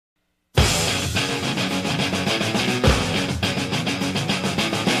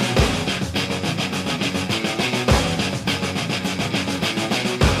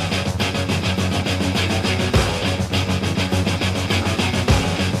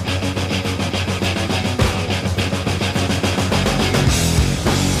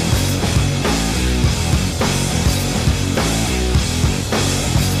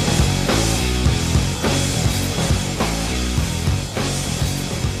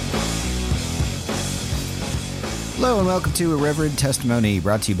Hello and welcome to Irreverent Testimony,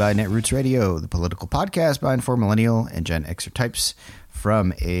 brought to you by Netroots Radio, the political podcast by and for millennial and Gen Xer types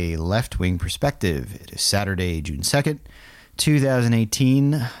from a left-wing perspective. It is Saturday, June 2nd,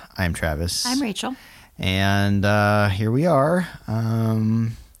 2018. I'm Travis. I'm Rachel. And here we are. A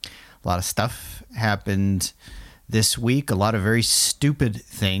lot of stuff happened this week. A lot of very stupid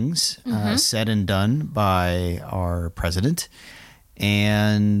things said and done by our president.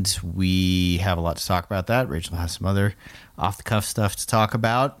 And we have a lot to talk about that. Rachel has some other off-the-cuff stuff to talk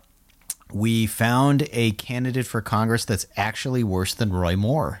about. We found a candidate for Congress that's actually worse than Roy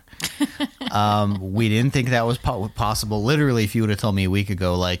Moore. We didn't think that was possible. Literally, if you would have told me a week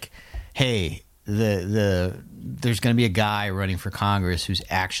ago, like, hey, there's going to be a guy running for Congress who's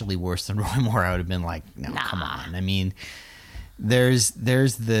actually worse than Roy Moore, I would have been like, no, come on. I mean, there's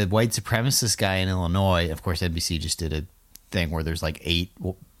the white supremacist guy in Illinois. Of course, NBC just did a thing where there's like 8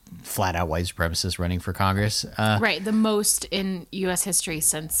 flat-out white supremacists running for Congress. Right, the most in U.S. history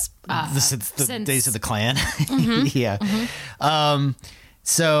since the days of the Klan. Mm-hmm. Yeah.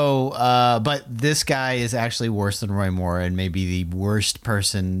 Mm-hmm. But this guy is actually worse than Roy Moore and maybe the worst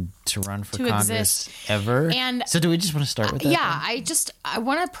person to run for Congress ever. And so do we just want to start with that? Yeah, I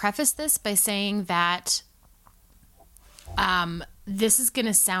want to preface this by saying that this is going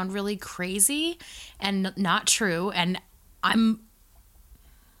to sound really crazy and not true, and I'm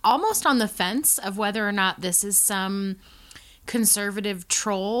almost on the fence of whether or not this is some conservative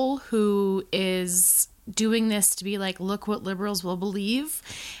troll who is doing this to be like, look what liberals will believe,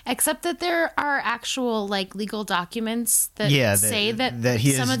 except that there are actual like legal documents that say that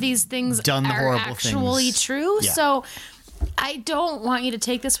he some of these things are actually true. Yeah. So I don't want you to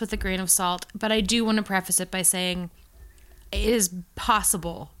take this with a grain of salt, but I do want to preface it by saying it is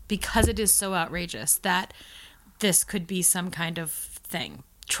possible, because it is so outrageous, that this could be some kind of thing,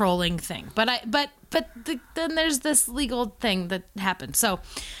 trolling thing. Then there's this legal thing that happened. So,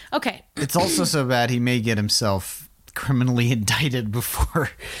 okay. It's also so bad he may get himself criminally indicted before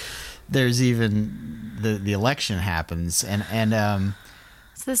there's even the election happens. And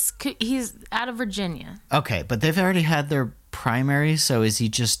he's out of Virginia. Okay, but they've already had their primaries, so is he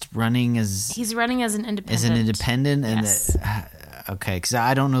just running as... He's running as an independent. Yes. Okay, because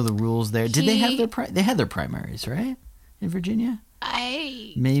I don't know the rules there. Did they have they had their primaries, right? In Virginia?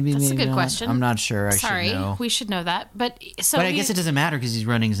 Maybe that's a good not. question. I'm not sure. Sorry, we should know that. But I guess it doesn't matter because he's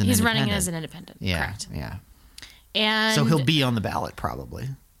running as an independent. He's running as an independent. Yeah, correct. Yeah. And so he'll be on the ballot probably.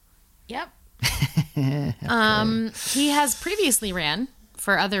 Yep. Okay. He has previously ran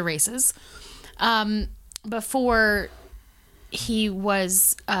for other races before he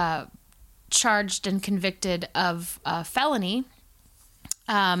was charged and convicted of a felony,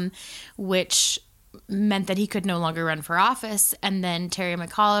 which meant that he could no longer run for office. And then Terry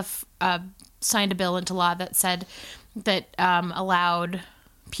McAuliffe signed a bill into law that said that allowed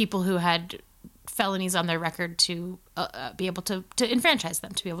people who had felonies on their record to be able to enfranchise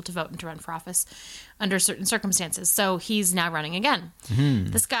them, to be able to vote and to run for office under certain circumstances. So he's now running again.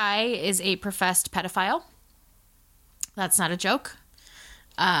 Mm-hmm. This guy is a professed pedophile. That's not a joke.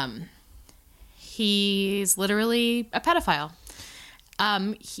 He's literally a pedophile.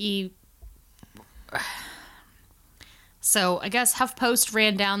 So I guess HuffPost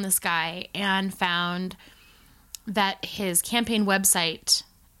ran down this guy and found that his campaign website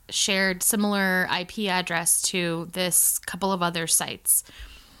shared similar IP address to this couple of other sites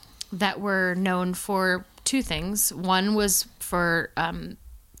that were known for 2 things. One was for a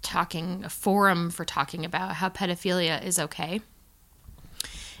forum for talking about how pedophilia is okay.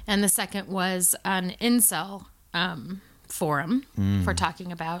 And the second was an incel forum for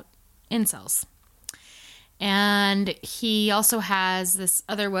talking about incels. And he also has this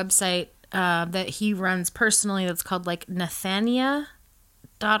other website that he runs personally that's called like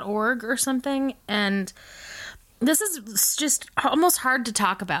Nathania.org or something. And this is just almost hard to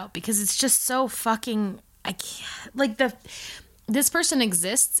talk about because it's just so fucking... I can't... Like, this person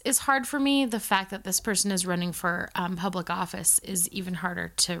exists is hard for me. The fact that this person is running for public office is even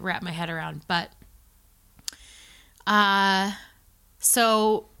harder to wrap my head around. But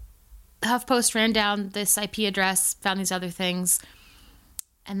so HuffPost ran down this IP address, found these other things,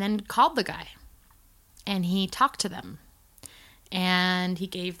 and then called the guy. And he talked to them. And he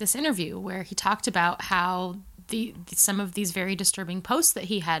gave this interview where he talked about how some of these very disturbing posts that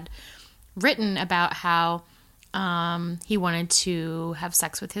he had written about how he wanted to have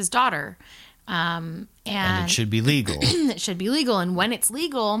sex with his daughter. And it should be legal. It should be legal. And when it's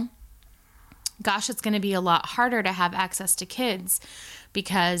legal, gosh, it's going to be a lot harder to have access to kids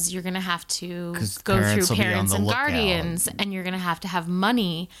because you're going to have to go through parents and guardians, and you're going to have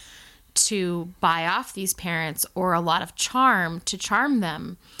money to buy off these parents or a lot of charm to charm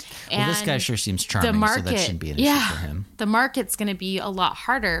them. Well, this guy sure seems charming, so that shouldn't be an issue for him. The market's going to be a lot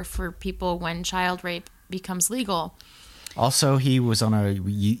harder for people when child rape becomes legal. Also, he was on a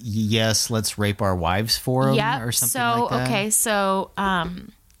yes, let's rape our wives forum or something like that. Okay, so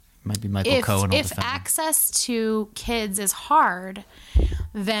might be Michael Cohen. If access to kids is hard,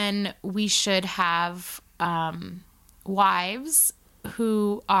 then we should have wives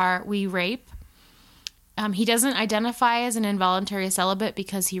who we rape. He doesn't identify as an involuntary celibate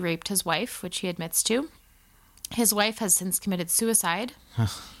because he raped his wife, which he admits to. His wife has since committed suicide.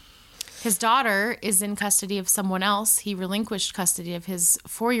 His daughter is in custody of someone else. He relinquished custody of his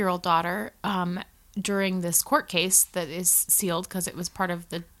 4-year-old daughter during this court case that is sealed because it was part of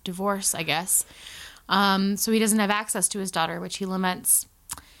the divorce, I guess. So he doesn't have access to his daughter, which he laments.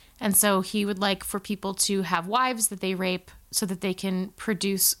 And so he would like for people to have wives that they rape so that they can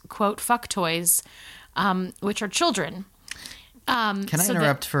produce, quote, fuck toys, which are children. Can I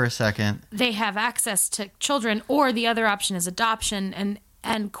interrupt for a second? They have access to children, or the other option is adoption,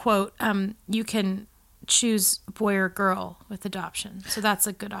 and quote, you can choose boy or girl with adoption. So that's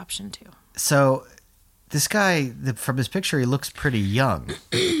a good option too. So this guy, from his picture, he looks pretty young.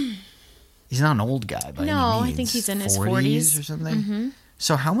 He's not an old guy by any means. No, I think he's in his 40s or something. Mm-hmm.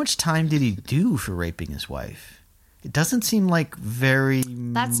 So how much time did he do for raping his wife? It doesn't seem like very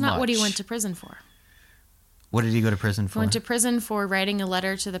That's not what he went to prison for. What did he go to prison for? He went to prison for writing a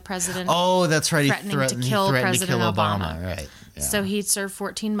letter to the president. Oh, that's right. Threatening to kill President Obama. Right. Yeah. So he served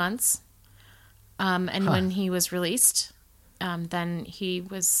 14 months. And when he was released, then he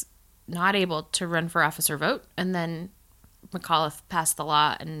was not able to run for office or vote. And then McAuliffe passed the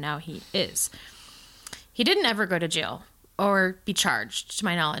law, and now he is. He didn't ever go to jail or be charged, to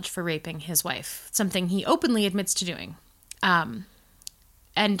my knowledge, for raping his wife, something he openly admits to doing, and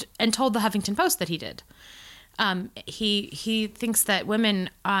told the Huffington Post that he did. He thinks that women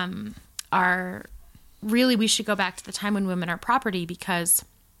are really, we should go back to the time when women are property because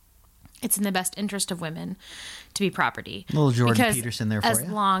it's in the best interest of women to be property. A little Jordan Peterson there for you. As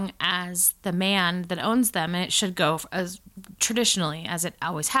long as the man that owns them, and it should go as traditionally as it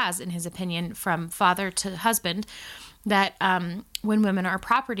always has, in his opinion, from father to husband, that when women are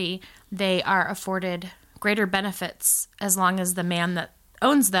property, they are afforded greater benefits as long as the man that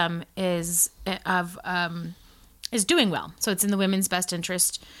owns them is doing well. So it's in the women's best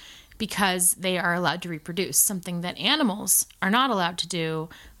interest because they are allowed to reproduce, something that animals are not allowed to do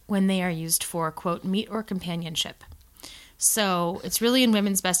when they are used for, quote, meat or companionship. So it's really in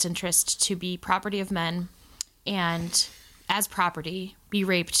women's best interest to be property of men and, as property, be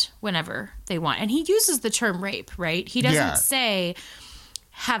raped whenever they want. And he uses the term rape, right? He doesn't say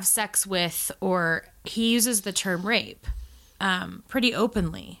have sex with, or he uses the term rape pretty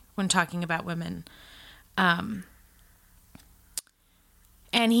openly when talking about women. And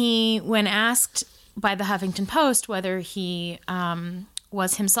he, when asked by the Huffington Post whether he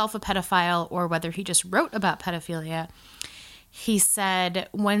was himself a pedophile or whether he just wrote about pedophilia, he said,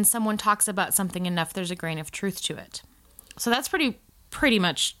 when someone talks about something enough, there's a grain of truth to it. So that's pretty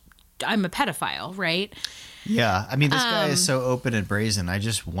much, I'm a pedophile, right? Yeah. I mean, this guy is so open and brazen. I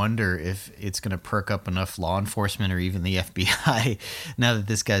just wonder if it's going to perk up enough law enforcement or even the FBI, now that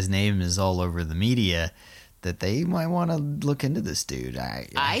this guy's name is all over the media, that they might want to look into this dude.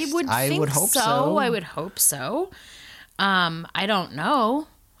 I would hope so. I would hope so. I don't know.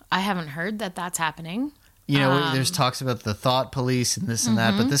 I haven't heard that that's happening. You know, there's talks about the thought police and this and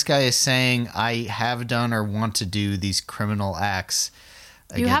that, but this guy is saying, I have done or want to do these criminal acts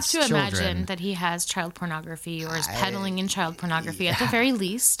against children. You have to imagine that he has child pornography or is peddling in child pornography at the very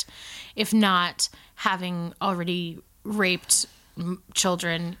least, if not having already raped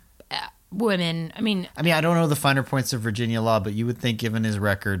children, women. I mean, I don't know the finer points of Virginia law, but you would think, given his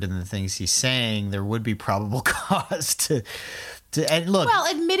record and the things he's saying, there would be probable cause to and look.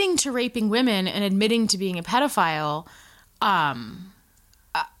 Well, admitting to raping women and admitting to being a pedophile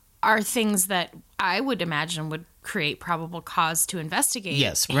are things that I would imagine would create probable cause to investigate.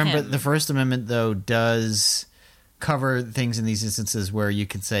 Yes. Remember, the First Amendment, though, does cover things in these instances where you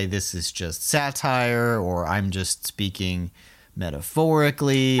could say this is just satire or I'm just speaking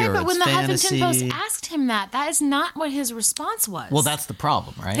metaphorically, right, or but when it's the fantasy. Huffington Post asked him that is not what his response was. Well, that's the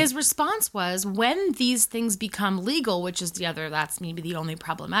problem, right? His response was, when these things become legal, which is that's maybe the only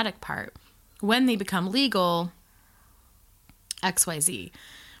problematic part, when they become legal, XYZ.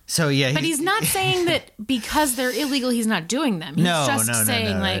 So yeah, but he's not saying that because they're illegal, he's not doing them. He's just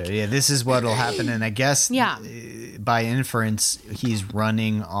saying like, yeah, this is what will happen, and I guess by inference, he's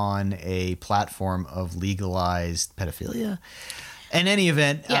running on a platform of legalized pedophilia. In any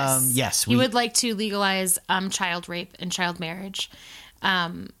event, Yes. yes. He would like to legalize child rape and child marriage.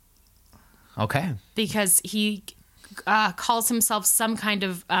 Okay. Because he calls himself some kind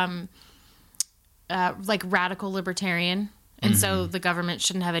of like radical libertarian. And so the government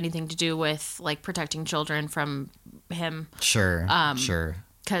shouldn't have anything to do with like protecting children from him. Sure. Sure.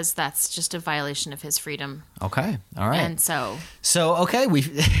 Because that's just a violation of his freedom. Okay. All right. And so okay, we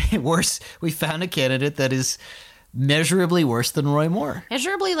found a candidate that is measurably worse than Roy Moore.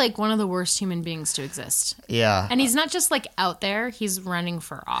 measurably like one of the worst human beings to exist. Yeah. And he's not just like out there, he's running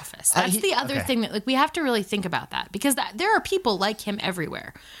for office. That's the other thing that like we have to really think about that because there are people like him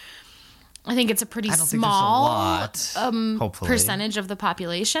everywhere. I think it's a pretty small percentage of the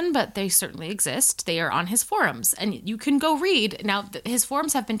population, but they certainly exist. They are on his forums, and you can go read. Now, his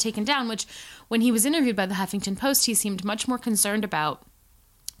forums have been taken down, which when he was interviewed by the Huffington Post, he seemed much more concerned about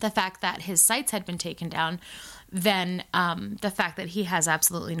the fact that his sites had been taken down than the fact that he has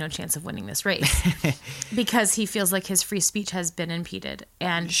absolutely no chance of winning this race because he feels like his free speech has been impeded.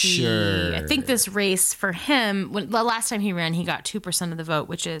 And I think this race for him, the last time he ran, he got 2% of the vote,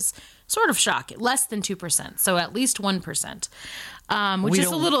 which is sort of shocking, less than 2%. So at least 1%, which is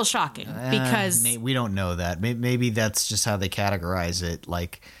a little shocking because we don't know that. Maybe that's just how they categorize it.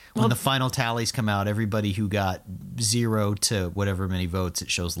 Like when the final tallies come out, everybody who got 0 to whatever many votes, it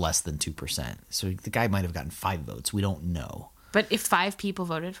shows less than 2%. So the guy might have gotten 5 votes. We don't know. But if 5 people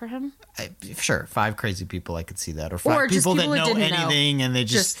voted for him? Sure, 5 crazy people, I could see that. Or 5 people that know anything and they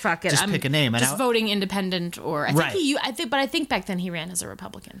just fuck it. Just pick a name. Just voting independent or... I think back then he ran as a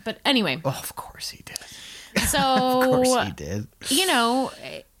Republican. But anyway. Oh, of course he did. So... Of course he did. You know,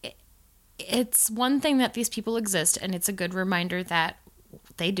 it's one thing that these people exist and it's a good reminder that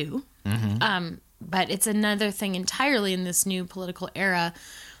they do. Mm-hmm. But it's another thing entirely in this new political era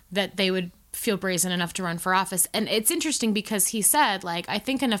that they would feel brazen enough to run for office. And it's interesting because he said, like, I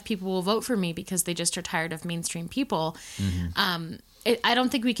think enough people will vote for me because they just are tired of mainstream people. Mm-hmm. I don't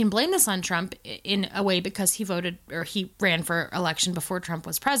think we can blame this on Trump in a way because he ran for election before Trump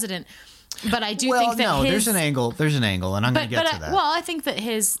was president. But I do think that there's an angle, and I'm going to get to that. Well, I think that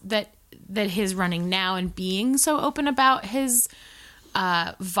his running now and being so open about his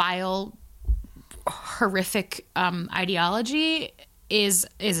vile, horrific ideology is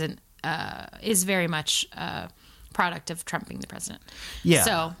very much a product of Trump being the president. Yeah.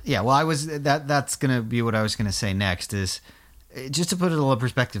 So well, that's going to be what I was going to say next is just to put it in a little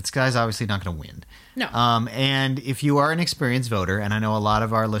perspective. This guy's obviously not going to win. No. And if you are an experienced voter, and I know a lot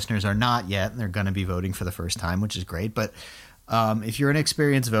of our listeners are not yet, and they're going to be voting for the first time, which is great, but if you're an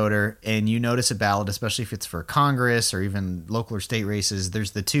experienced voter and you notice a ballot, especially if it's for Congress or even local or state races,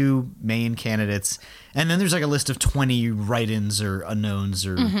 there's the 2 main candidates, and then there's like a list of 20 write-ins or unknowns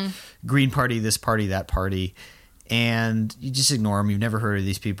or Green Party, this party, that party, and you just ignore them. You've never heard of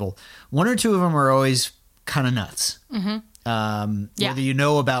these people. 1 or 2 of them are always kind of nuts, whether you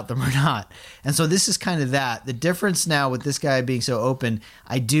know about them or not. And so this is kind of that. The difference now with this guy being so open,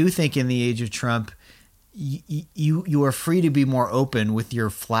 I do think in the age of Trump, you are free to be more open with your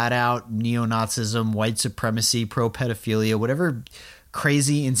flat out neo-Nazism, white supremacy, pro-pedophilia, whatever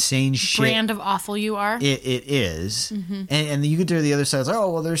crazy, insane shit brand of awful you are. It is. Mm-hmm. And you get to the other side, it's like,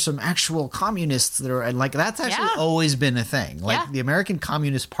 oh, well, there's some actual communists that are, and like that's actually always been a thing. Like the American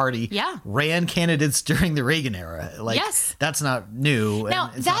Communist Party ran candidates during the Reagan era. Like that's not new.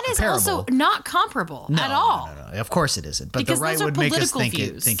 Now that is also not comparable at all. No. Of course it isn't. But because the right would make us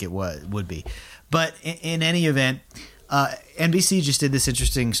think it would be. But in any event, NBC just did this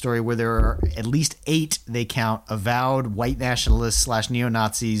interesting story where there are at least 8, they count, avowed white nationalists /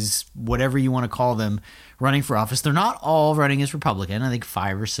 neo-Nazis, whatever you want to call them, running for office. They're not all running as Republican. I think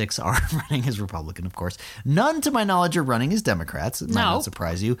 5 or 6 are running as Republican, of course. None, to my knowledge, are running as Democrats. It might not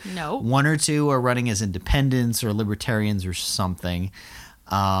surprise you. No. 1 or 2 are running as independents or libertarians or something.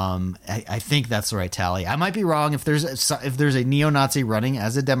 I think that's the right tally. I might be wrong. If there's a neo-Nazi running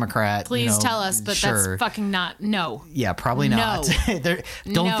as a Democrat, please tell us. But that's fucking not. No. Yeah, probably not. Don't think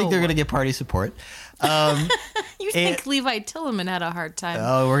they're going to get party support. You think Levi Tillman had a hard time?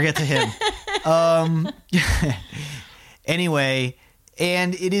 Oh, we'll get to him. Anyway,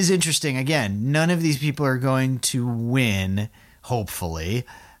 and it is interesting. Again, none of these people are going to win. Hopefully.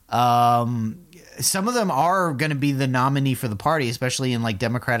 Some of them are going to be the nominee for the party, especially in like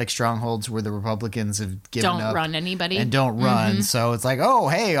Democratic strongholds where the Republicans have given up. Don't run anybody. And don't run. Mm-hmm. So it's like, oh,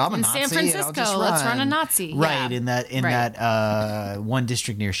 hey, I'm a Nazi. In San Francisco, let's run a Nazi. Right, in that one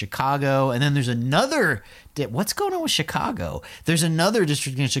district near Chicago. And then there's another, what's going on with Chicago? There's another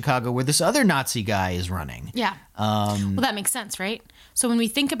district in Chicago where this other Nazi guy is running. Yeah. Well, that makes sense, right? So when we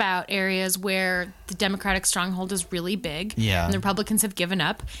think about areas where the Democratic stronghold is really big, and the Republicans have given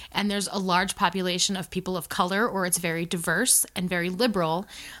up, and there's a large population of people of color, or it's very diverse and very liberal,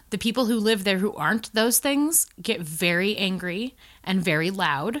 the people who live there who aren't those things get very angry and very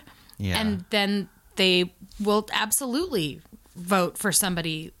loud, and then they will absolutely vote for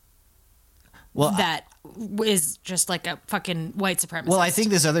somebody that is just like a fucking white supremacist. Well, I think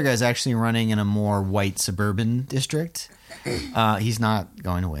this other guy's actually running in a more white suburban district. He's not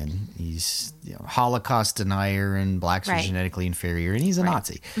going to win. He's Holocaust denier, and blacks are genetically inferior, and he's a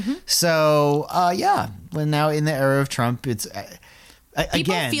Nazi. So, when now in the era of Trump, it's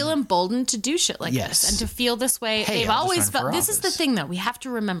people feel emboldened to do shit like this and to feel this way. Hey, they've always felt. This is the thing, though. We have to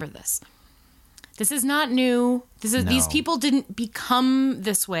remember this. This is not new. These people didn't become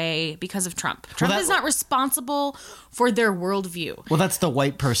this way because of Trump. Trump is not responsible for their worldview. Well, that's the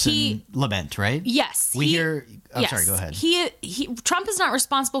white person lament, right? Yes. Sorry, go ahead. Trump is not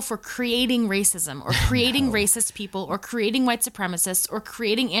responsible for creating racism or creating racist people or creating white supremacists or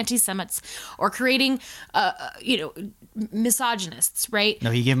creating anti-Semites or creating, misogynists, right? No,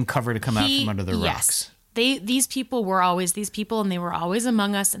 he gave them cover to come out from under the rocks. These people were always these people, and they were always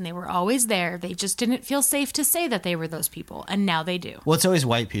among us, and they were always there. They just didn't feel safe to say that they were those people, and now they do. Well, it's always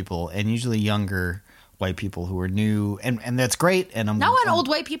white people, and usually younger white people who are new, and that's great. And old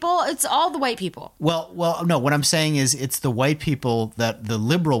white people. It's all the white people. Well, no. What I'm saying is, it's the white people, the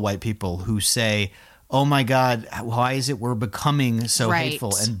liberal white people, who say, "Oh my God, why is it we're becoming so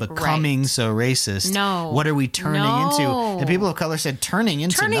hateful and becoming so racist? No. What are we turning into?" And people of color said, "Turning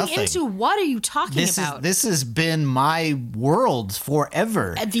into nothing. Turning into what are you talking about? This has been my world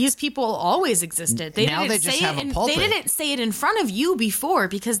forever." These people always existed. They just have a pulpit. They didn't say it in front of you before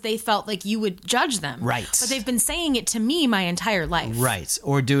because they felt like you would judge them. Right. But they've been saying it to me my entire life. Right.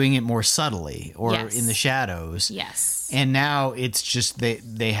 Or doing it more subtly or in the shadows. Yes. And now it's just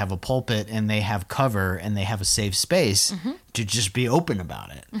they have a pulpit and they have cover and they have a safe space to just be open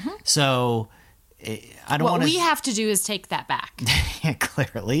about it. So I don't want to... What we have to do is take that back.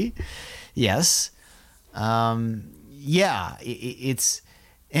 Clearly. Yes. It's...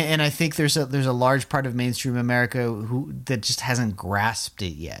 And I think there's a large part of mainstream America that just hasn't grasped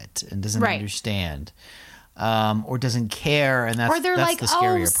it yet and doesn't understand. Or doesn't care, and that's the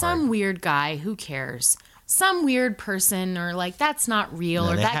scarier part. Some weird guy, who cares? Some weird person, or like, that's not real,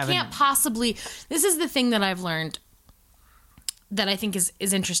 or that can't possibly... This is the thing that I've learned that I think is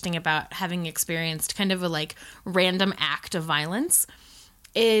interesting about having experienced kind of a like random act of violence,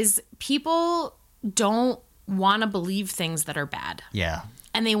 is people don't want to believe things that are bad. Yeah.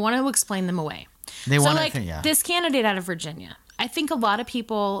 And they want to explain them away. This candidate out of Virginia, I think a lot of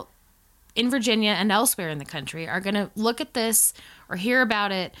people in Virginia and elsewhere in the country are going to look at this or hear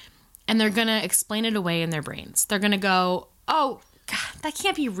about it, and they're going to explain it away in their brains. They're going to go, oh, God, that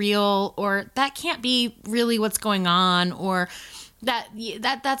can't be real, or that can't be really what's going on, or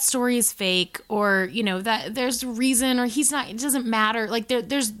that story is fake, or, that there's a reason, or he's not, it doesn't matter. Like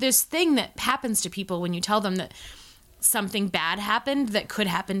there's this thing that happens to people when you tell them that something bad happened that could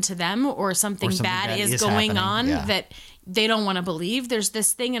happen to them, or something bad is going on that they don't want to believe. There's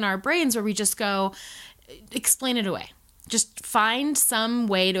this thing in our brains where we just go, explain it away. Just find some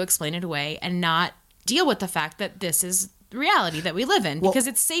way to explain it away and not deal with the fact that this is the reality that we live in, because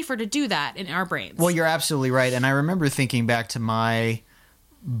it's safer to do that in our brains. Well, you're absolutely right. And I remember thinking back to my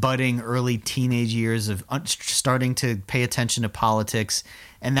budding early teenage years of starting to pay attention to politics.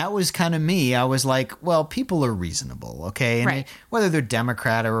 And that was kind of me. I was like, well, people are reasonable, okay? And whether they're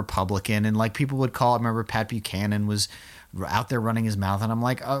Democrat or Republican, and like people would call, I remember Pat Buchanan was out there running his mouth, and I'm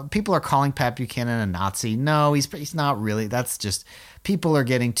like, people are calling Pat Buchanan a Nazi. No, he's not really. That's just, people are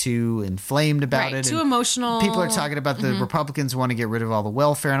getting too inflamed about it. Too emotional. People are talking about the Republicans want to get rid of all the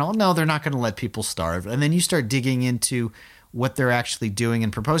welfare and all. No, they're not going to let people starve. And then you start digging into what they're actually doing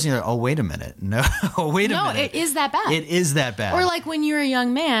and proposing. Like, oh, wait a minute. No, wait a minute. No, it is that bad. It is that bad. Or like when you're a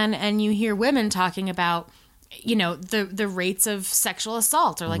young man and you hear women talking about, the rates of sexual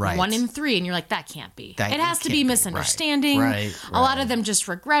assault are like 1 in 3, and you're like, that can't be. It has to be misunderstanding. Right. A lot of them just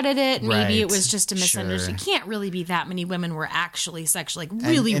regretted it. Maybe it was just a misunderstanding. It can't really be that many women were actually sexually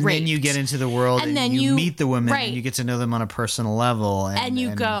really and raped. And then you get into the world and then you meet the women and you get to know them on a personal level. And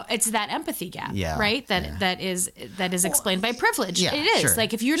you go, it's that empathy gap, right? That is explained by privilege. Yeah, it is.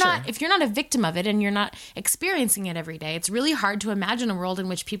 Like if you're not a victim of it and you're not experiencing it every day, it's really hard to imagine a world in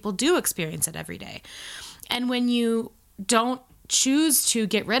which people do experience it every day. And when you don't choose to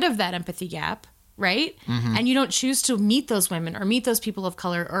get rid of that empathy gap, right? And you don't choose to meet those women or meet those people of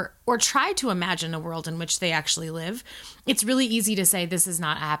color or try to imagine a world in which they actually live, it's really easy to say this is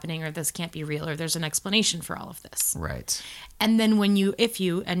not happening or this can't be real or there's an explanation for all of this. Right. And then if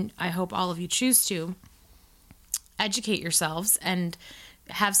you, and I hope all of you choose to, educate yourselves and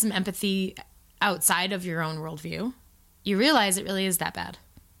have some empathy outside of your own worldview, you realize it really is that bad.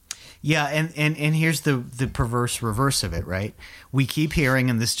 Yeah, and here's the perverse reverse of it, right? We keep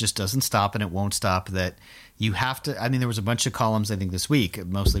hearing, and this just doesn't stop, and it won't stop, that you have to – I mean, there was a bunch of columns, I think, this week,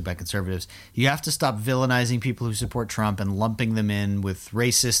 mostly by conservatives. You have to stop villainizing people who support Trump and lumping them in with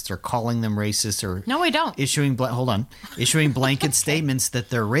racists or calling them racist or – No, we don't. Issuing blanket statements that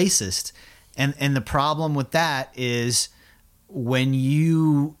they're racist. And the problem with that is when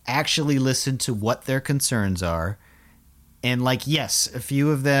you actually listen to what their concerns are, and like, yes, a few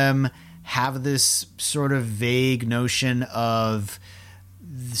of them have this sort of vague notion of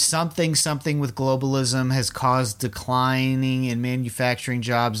something with globalism has caused declining in manufacturing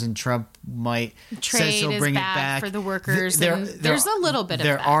jobs, and Trump might trade says he'll is bring bad it back for the workers. There's a little bit of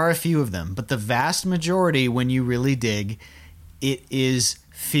there that. There are a few of them, but the vast majority, when you really dig, it is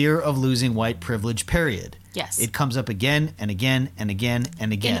fear of losing white privilege, period. Yes. It comes up again and again and again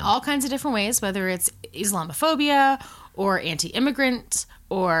and again. In all kinds of different ways, whether it's Islamophobia or anti-immigrant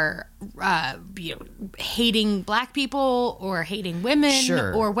or hating black people or hating women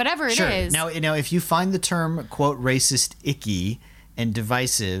or whatever it is. Now, if you find the term, quote, racist icky and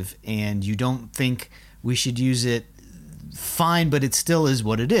divisive and you don't think we should use it, fine, but it still is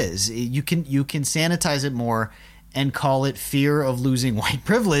what it is. You can sanitize it more and call it fear of losing white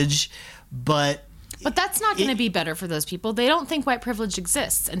privilege, but that's not going to be better for those people. They don't think white privilege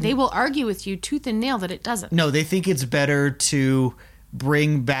exists, and they will argue with you tooth and nail that it doesn't. No, they think it's better to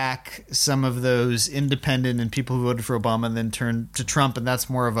bring back some of those independent and people who voted for Obama and then turn to Trump, and that's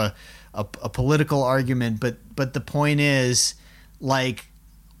more of a political argument. But the point is, like,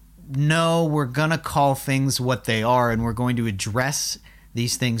 no, we're going to call things what they are, and we're going to address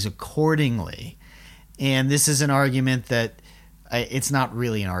these things accordingly. And this is an argument that it's not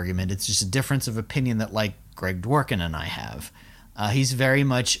really an argument. It's just a difference of opinion that, like, Greg Dworkin and I have. He's very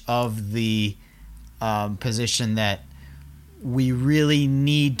much of the position that we really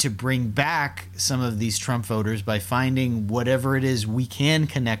need to bring back some of these Trump voters by finding whatever it is we can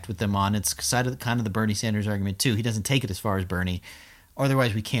connect with them on. It's kind of the Bernie Sanders argument, too. He doesn't take it as far as Bernie.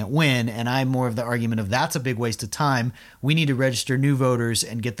 Otherwise, we can't win. And I'm more of the argument of that's a big waste of time. We need to register new voters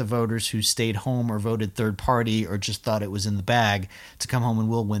and get the voters who stayed home or voted third party or just thought it was in the bag to come home, and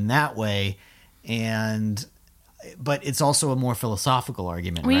we'll win that way. But it's also a more philosophical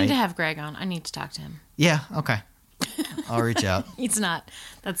argument, We right? need to have Greg on. I need to talk to him. Yeah, okay. I'll reach out. It's not.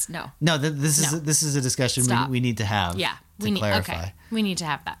 That's no. No, this is a discussion we need to have. Yeah, to clarify. Okay, we need to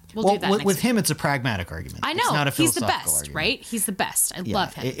have that. We'll do that next with week. him, it's a pragmatic argument. I know. It's not a He's the philosophical best, argument. right? He's the best. I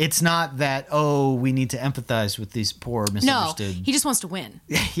love him. It's not that, we need to empathize with these poor No, misunderstood. he just wants to win.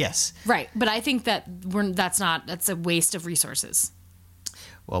 Yes. Right, but I think that that's a waste of resources.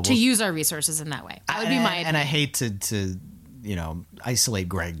 Well, to use our resources in that way. That would be my opinion. And I hate to isolate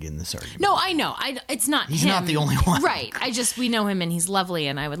Greg in this argument. No, I know. It's not He's him. not the only one. Right. We know him and he's lovely,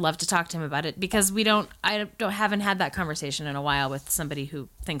 and I would love to talk to him about it because I haven't had that conversation in a while with somebody who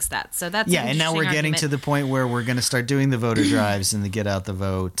thinks that. So that's and now we're getting to the point where we're going to start doing the voter drives and the get out the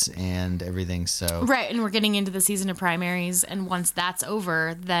vote and everything. So right, and we're getting into the season of primaries, and once that's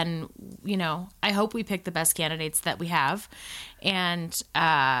over, then I hope we pick the best candidates that we have, and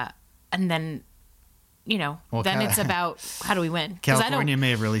then. Then it's about how do we win? California may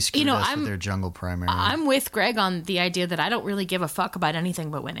have really screwed us with their jungle primary. I'm with Greg on the idea that I don't really give a fuck about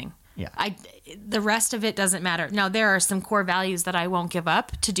anything but winning. Yeah. The rest of it doesn't matter. Now, there are some core values that I won't give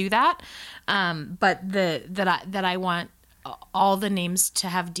up to do that, but that I want all the names to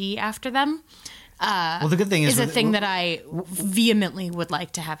have D after them. Well, the good thing is a thing that I vehemently would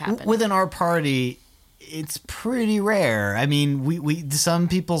like to have happen. Within our party, it's pretty rare. I mean, we some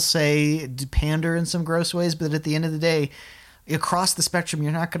people say pander in some gross ways, but at the end of the day, across the spectrum,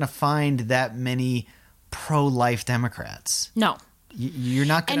 you're not going to find that many pro-life Democrats. No. You're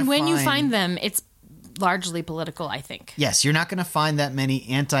not going to find... And when you find them, it's largely political, I think. Yes, you're not going to find that many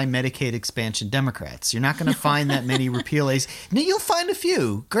anti-Medicaid expansion Democrats. You're not going to find that many repeal A's. Now, you'll find a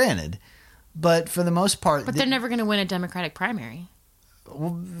few, granted, but for the most part... But they're never going to win a Democratic primary.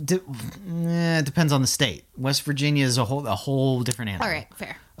 Well, it depends on the state. West Virginia is a whole different animal. All right,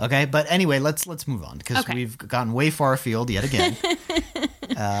 fair. Okay, but anyway, let's move on because we've gotten way far afield yet again.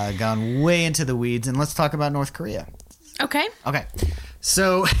 Gone way into the weeds, and let's talk about North Korea. Okay. Okay,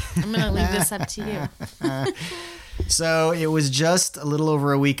 so I'm going to leave this up to you. So it was just a little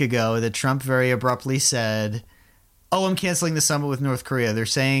over a week ago that Trump very abruptly said, "Oh, I'm canceling the summit with North Korea. They're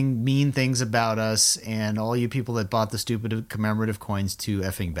saying mean things about us, and all you people that bought the stupid commemorative coins too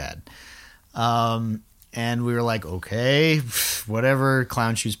effing bad." And we were like, okay, whatever,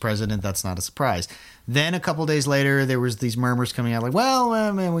 clown shoes president, that's not a surprise. Then a couple days later, there was these murmurs coming out like,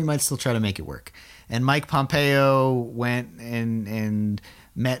 well, man, we might still try to make it work. And Mike Pompeo went and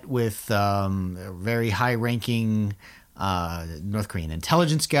met with a very high-ranking North Korean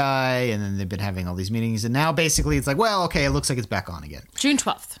intelligence guy, and then they've been having all these meetings. And now basically it's like, well, okay, it looks like it's back on again. June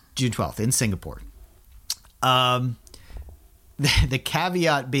 12th. June 12th in Singapore. The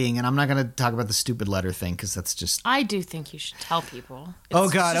caveat being, and I'm not going to talk about the stupid letter thing because that's just... I do think you should tell people. Oh,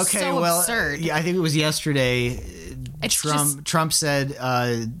 God. Okay. So well, absurd. Yeah, I think it was yesterday. It's Trump said,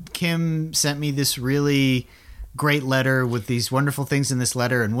 Kim sent me this really great letter with these wonderful things in this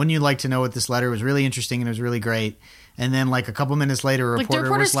letter. And wouldn't you like to know what this letter was really interesting and it was really great? And then like a couple minutes later, a reporter the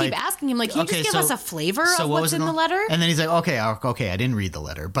reporters was like... keep asking him, like, can you just give us a flavor of what's in the letter? And then he's like, okay, I didn't read the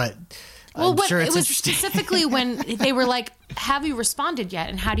letter, but... Well, sure it was specifically when they were like, have you responded yet?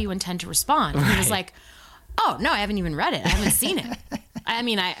 And how do you intend to respond? And he was like, oh, no, I haven't even read it. I haven't seen it. I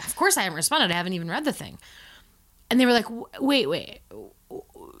mean, of course I haven't responded. I haven't even read the thing. And they were like, wait. It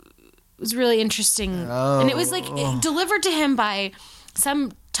was really interesting. And it was like delivered to him by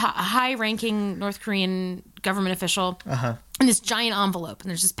some high-ranking North Korean government official in this giant envelope. And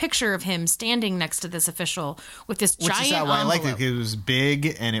there's this picture of him standing next to this official with this giant envelope. I liked it. It was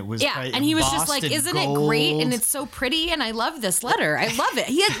big and it was and he was just like, isn't it great? And it's so pretty and I love this letter. I love it.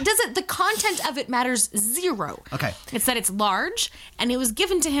 The content of it matters zero. Okay. It's that it's large and it was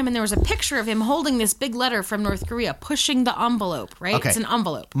given to him and there was a picture of him holding this big letter from North Korea pushing the envelope, right? Okay. It's an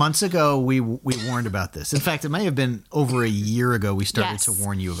envelope. Months ago, we warned about this. In fact, it may have been over a year ago we started to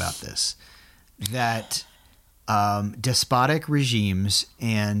warn you about this. That despotic regimes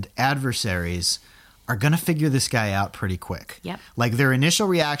and adversaries are going to figure this guy out pretty quick. Yep. Like their initial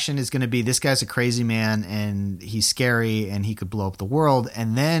reaction is going to be, this guy's a crazy man and he's scary and he could blow up the world.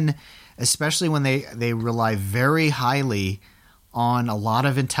 And then, especially when they rely very highly on a lot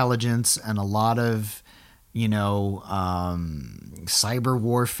of intelligence and a lot of, cyber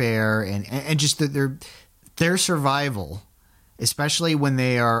warfare and just their survival, especially when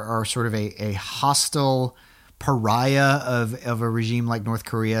they are sort of a hostile pariah of a regime like North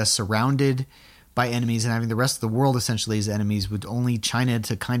Korea, surrounded by enemies and having the rest of the world essentially as enemies with only China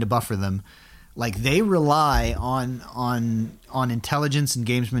to kind of buffer them. Like they rely on intelligence and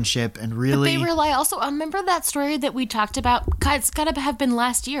gamesmanship and really... But they rely also on, remember that story that we talked about? God, it's got to have been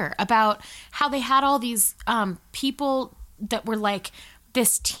last year, about how they had all these people that were like...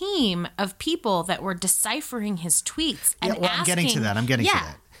 this team of people that were deciphering his tweets and asking... I'm getting to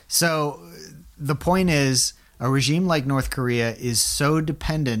that. So the point is, a regime like North Korea is so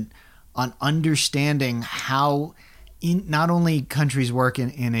dependent on understanding how not only countries work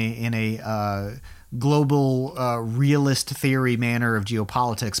in a global realist theory manner of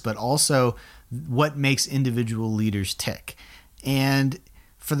geopolitics, but also what makes individual leaders tick. And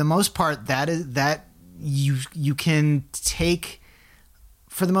for the most part, that you can take...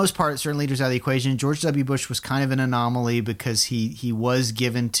 For the most part, certain leaders out of the equation. George W. Bush was kind of an anomaly because he was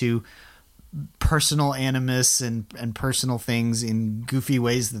given to personal animus and personal things in goofy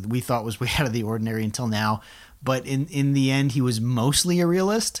ways that we thought was way out of the ordinary until now. But in the end, he was mostly a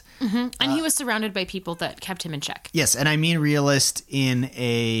realist. Mm-hmm. And he was surrounded by people that kept him in check. Yes, and I mean realist in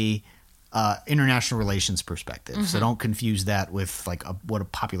a international relations perspective. Mm-hmm. So don't confuse that with like what a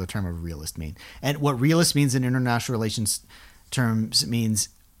popular term of realist means. And what realist means in international relations terms means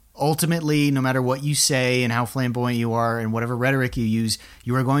ultimately, no matter what you say and how flamboyant you are and whatever rhetoric you use,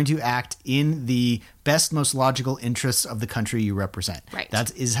 you are going to act in the best, most logical interests of the country you represent. Right.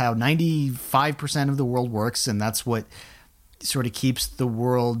 That is how 95% of the world works, and that's what sort of keeps the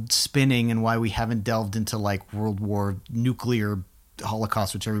world spinning and why we haven't delved into like World War nuclear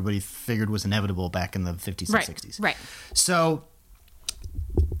holocaust, which everybody figured was inevitable back in the 50s and 60s. Right. So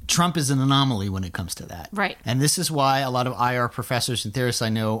Trump is an anomaly when it comes to that. Right. And this is why a lot of IR professors and theorists I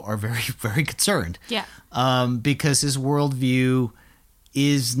know are very, very concerned. Yeah. Because his worldview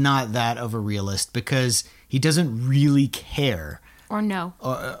is not that of a realist, because he doesn't really care.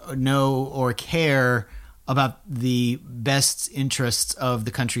 Or care about the best interests of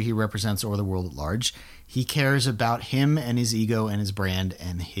the country he represents or the world at large. He cares about him and his ego and his brand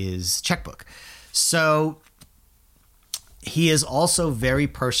and his checkbook. So he is also very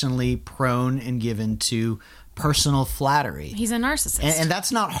personally prone and given to personal flattery. He's a narcissist. And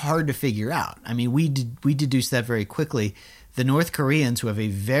that's not hard to figure out. I mean, we deduced that very quickly, the North Koreans, who have a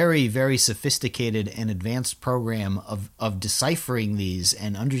very, very sophisticated and advanced program of deciphering these,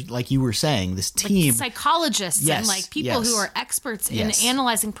 and like you were saying, this team, like psychologists yes, and like people who are experts in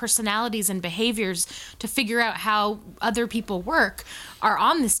analyzing personalities and behaviors to figure out how other people work, are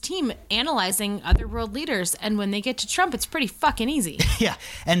on this team analyzing other world leaders. And when they get to Trump, it's pretty fucking easy. Yeah.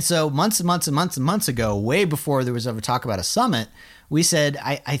 And so months and months and months and months ago, way before there was ever talk about a summit, we said,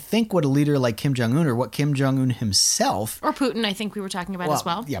 I think what a leader like Kim Jong-un, or what Kim Jong-un himself, or Putin, I think we were talking about as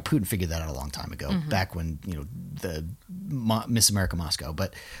well. Yeah, Putin figured that out a long time ago, back when, the Miss America Moscow.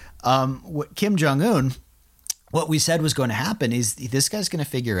 But what Kim Jong-un, what we said was going to happen is this guy's going to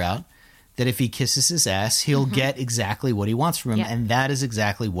figure out that if he kisses his ass, he'll get exactly what he wants from him. Yeah. And that is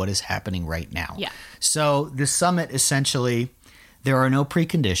exactly what is happening right now. Yeah. So the summit, essentially, there are no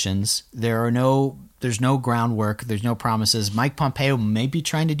preconditions. There's no groundwork. There's no promises. Mike Pompeo may be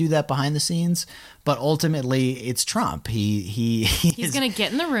trying to do that behind the scenes, but ultimately it's Trump. He's going to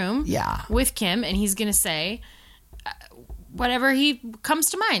get in the room with Kim, and he's going to say whatever he comes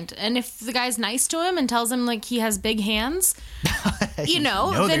to mind. And if the guy's nice to him and tells him like he has big hands,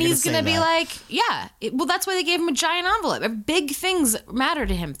 then he's going to be like, well, that's why they gave him a giant envelope. Big things matter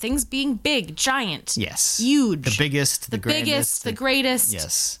to him. Things being big, giant, huge, the biggest, the greatest, the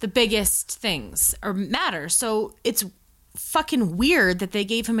greatest, the biggest things matter. So it's fucking weird that they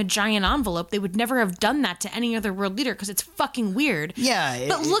gave him a giant envelope. They would never have done that to any other world leader because it's fucking weird. Yeah.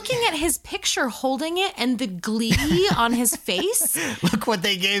 But looking at his picture holding it and the glee on his face. Look what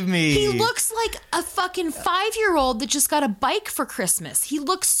they gave me. He looks like a fucking 5-year-old that just got a bike for Christmas. He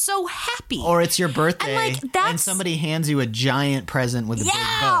looks so happy. Or it's your birthday and somebody hands you a giant present with a big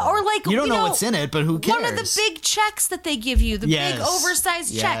bow. Or like, you don't know what's in it, but who cares? One of the big checks that they give you, the big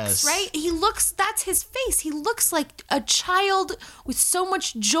oversized checks, right? That's his face. He looks like a child with so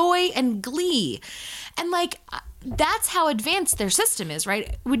much joy and glee. And like, that's how advanced their system is, right?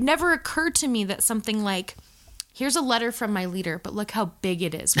 It would never occur to me that something like, here's a letter from my leader, but look how big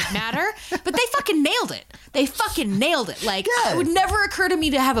it is, would matter. But they fucking nailed it. They fucking nailed it. Like, it would never occur to me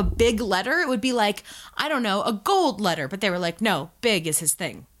to have a big letter. It would be like, I don't know, a gold letter. But they were like, no, big is his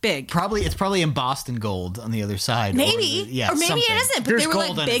thing. Big. It's probably embossed in gold on the other side. Maybe. Or maybe it isn't. But they were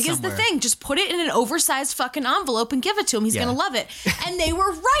like, big is the thing. Just put it in an oversized fucking envelope and give it to him. He's going to love it. And they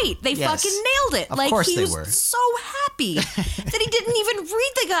were right. They fucking nailed it. Of course he was so happy that he didn't even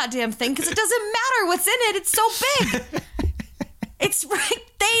read the goddamn thing because it doesn't matter what's in it. It's so big. It's right.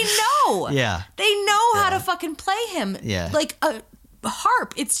 They know. Yeah. They know how to fucking play him. Yeah. Like a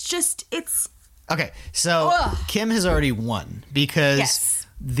harp. It's okay. So Kim has already won because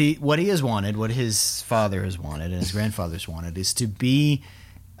what he has wanted, what his father has wanted and his grandfather's wanted is to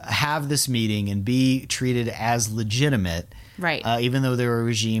have this meeting and be treated as legitimate. Right. Even though they're a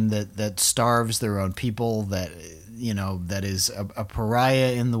regime that starves their own people, that is a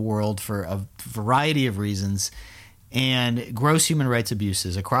pariah in the world for a variety of reasons, and gross human rights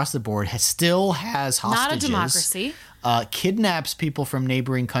abuses across the board, still has hostages. Not a democracy. Kidnaps people from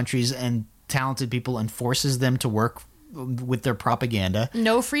neighboring countries and talented people and forces them to work with their propaganda.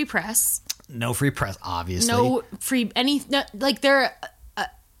 No free press. No free press, obviously. No free like they're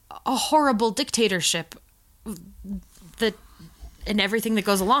a horrible dictatorship and everything that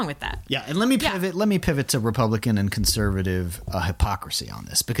goes along with that. Yeah, and let me pivot to Republican and conservative hypocrisy on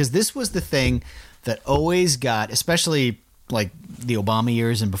this, because this was the thing that always got, especially like the Obama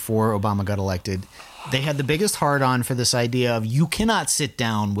years and before Obama got elected, they had the biggest hard-on for this idea of you cannot sit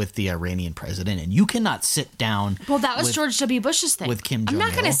down with the Iranian president and you cannot sit down. Well, that was George W. Bush's thing. With Kim Jong-il. I'm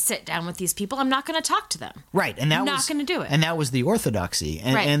not going to sit down with these people. I'm not going to talk to them. Right. And I'm not going to do it. And that was the orthodoxy.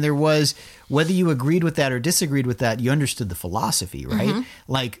 And there was, whether you agreed with that or disagreed with that, you understood the philosophy, right? Mm-hmm.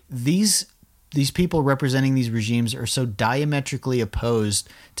 Like these people representing these regimes are so diametrically opposed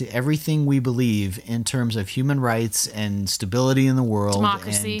to everything we believe in terms of human rights and stability in the world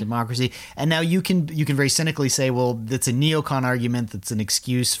and democracy. And now you can very cynically say, well, that's a neocon argument. That's an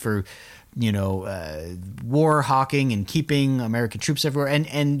excuse for, war hawking and keeping American troops everywhere.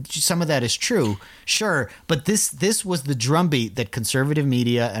 And some of that is true. Sure. But this was the drumbeat that conservative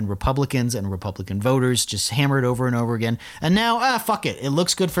media and Republicans and Republican voters just hammered over and over again. And now, fuck it. It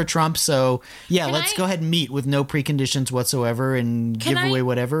looks good for Trump. So let's go ahead and meet with no preconditions whatsoever and give away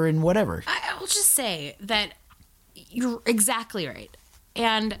whatever and whatever. I will just say that you're exactly right.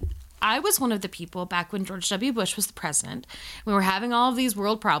 And I was one of the people back when George W. Bush was the president. We were having all of these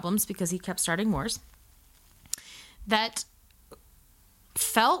world problems because he kept starting wars that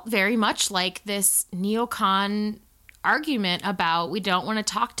felt very much like this neocon argument about we don't want to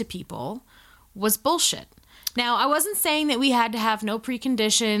talk to people was bullshit. Now, I wasn't saying that we had to have no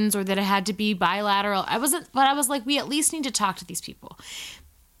preconditions or that it had to be bilateral. I was like, we at least need to talk to these people.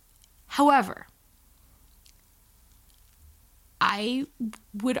 However, I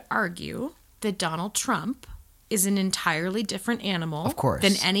would argue that Donald Trump is an entirely different animal, of course,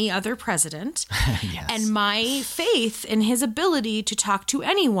 than any other president. Yes. And my faith in his ability to talk to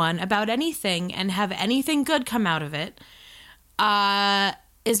anyone about anything and have anything good come out of it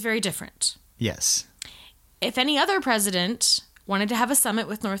is very different. Yes. If any other president wanted to have a summit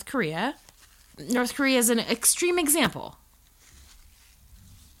with North Korea is an extreme example.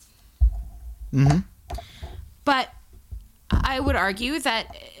 Mm-hmm. But I would argue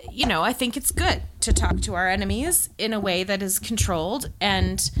that, I think it's good to talk to our enemies in a way that is controlled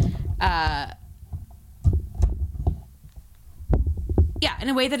and, in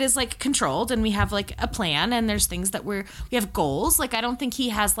a way that is like controlled, and we have like a plan, and there's things that we have goals. Like, I don't think he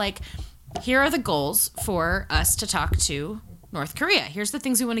has like, here are the goals for us to talk to North Korea. Here's the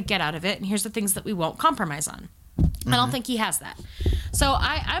things we want to get out of it, and here's the things that we won't compromise on. Mm-hmm. I don't think he has that. So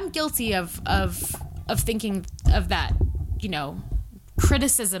I'm guilty of thinking of that,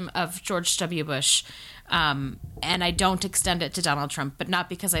 criticism of George W. Bush, and I don't extend it to Donald Trump, but not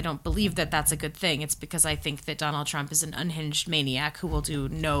because I don't believe that that's a good thing. It's because I think that Donald Trump is an unhinged maniac who will do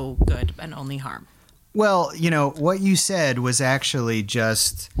no good and only harm. Well, what you said was actually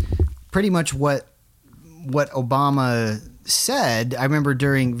just pretty much what Obama said. I remember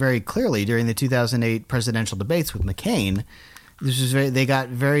very clearly during the 2008 presidential debates with McCain. They got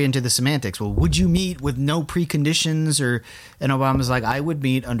very into the semantics. Well, would you meet with no preconditions? And Obama's like, I would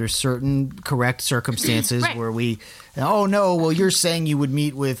meet under certain correct circumstances right. where you're saying you would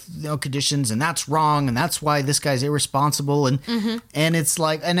meet with no conditions, and that's wrong, and that's why this guy's irresponsible. And mm-hmm. and it's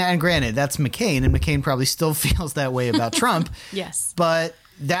like, and granted, that's McCain, and McCain probably still feels that way about Trump. Yes. But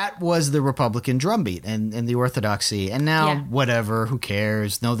that was the Republican drumbeat and the orthodoxy. And now, whatever, who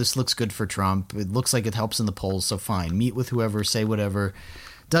cares? No, this looks good for Trump. It looks like it helps in the polls, so fine. Meet with whoever, say whatever.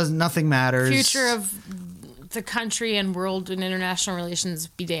 Nothing matters. Future of the country and world and international relations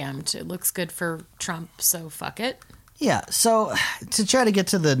be damned. It looks good for Trump, so fuck it. Yeah, so to try to get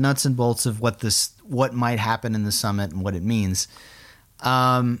to the nuts and bolts of what might happen in the summit and what it means,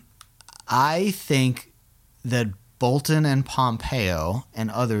 I think that Bolton and Pompeo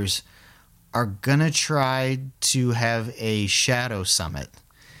and others are going to try to have a shadow summit.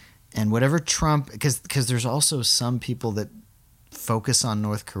 And whatever Trump – because there's also some people that focus on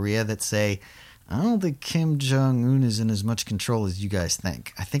North Korea that say, I don't think Kim Jong-un is in as much control as you guys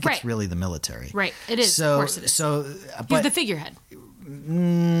think. I think it's really the military. Right. It is. So, of course it is. But he's the figurehead.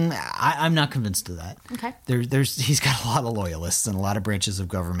 I'm not convinced of that. Okay. He's got a lot of loyalists and a lot of branches of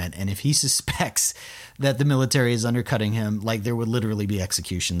government, and if he suspects that the military is undercutting him, like, there would literally be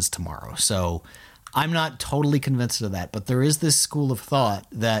executions tomorrow. So I'm not totally convinced of that, but there is this school of thought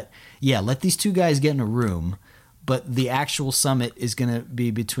that, let these two guys get in a room, but the actual summit is going to be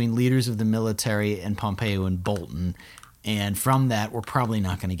between leaders of the military and Pompeo and Bolton, and from that, we're probably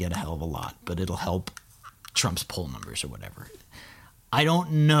not going to get a hell of a lot, but it'll help Trump's poll numbers or whatever. I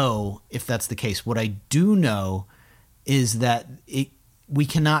don't know if that's the case. What I do know is that we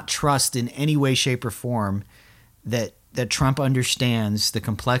cannot trust in any way, shape, or form that Trump understands the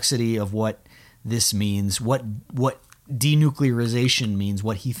complexity of what this means, what denuclearization means,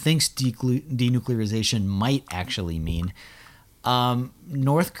 what he thinks denuclearization might actually mean.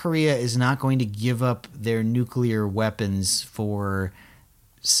 North Korea is not going to give up their nuclear weapons for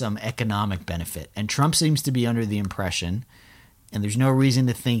some economic benefit. And Trump seems to be under the impression, and there's no reason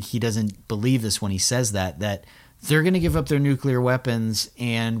to think he doesn't believe this when he says that they're going to give up their nuclear weapons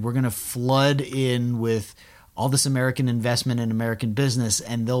and we're going to flood in with all this American investment in American business,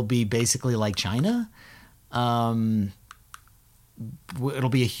 and they'll be basically like China. It'll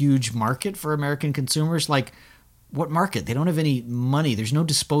be a huge market for American consumers. Like, what market? They don't have any money. There's no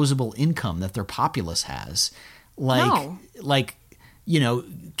disposable income that their populace has.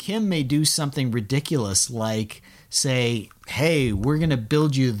 Kim may do something ridiculous like say, hey, we're going to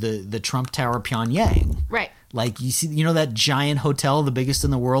build you the Trump Tower Pyongyang. Right. Like, that giant hotel, the biggest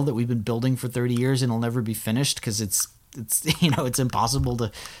in the world that we've been building for 30 years and it'll never be finished because it's impossible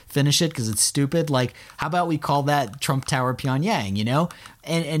to finish it because it's stupid. Like, how about we call that Trump Tower Pyongyang,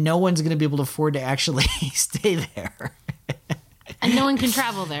 and no one's going to be able to afford to actually stay there. And no one can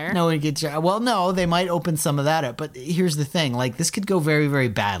travel there. No one can well, no, they might open some of that up. But here's the thing. Like, this could go very, very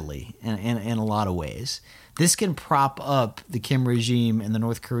badly in a lot of ways. This can prop up the Kim regime and the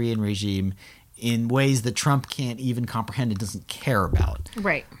North Korean regime in ways that Trump can't even comprehend and doesn't care about.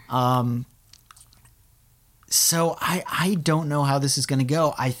 Right. So I don't know how this is going to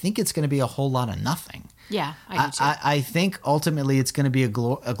go. I think it's going to be a whole lot of nothing. Yeah, I do too. I think ultimately it's going to be a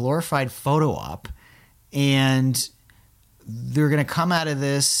glorified photo op, and they're going to come out of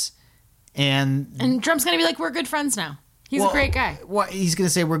this, and Trump's going to be like, we're good friends now. He's a great guy. He's going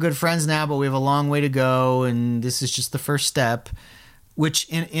to say, we're good friends now, but we have a long way to go, and this is just the first step, which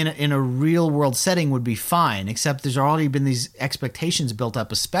in a real world setting would be fine, except there's already been these expectations built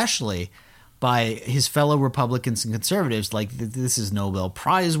up, especially by his fellow Republicans and conservatives, like this is Nobel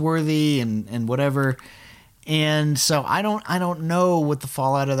Prize worthy and whatever. And so I don't know what the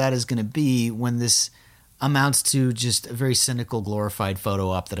fallout of that is going to be when this amounts to just a very cynical, glorified photo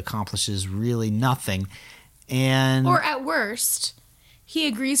op that accomplishes really nothing. Or at worst, he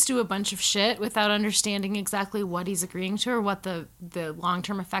agrees to a bunch of shit without understanding exactly what he's agreeing to or what the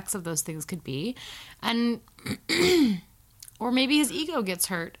long-term effects of those things could be. And or maybe his ego gets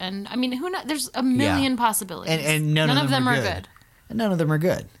hurt. And I mean, who knows? There's a million possibilities. And none of them are good. And none of them are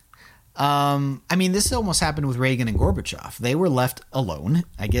good. I mean, this almost happened with Reagan and Gorbachev. They were left alone,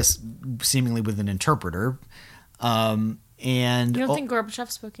 I guess, seemingly with an interpreter. And you don't think Gorbachev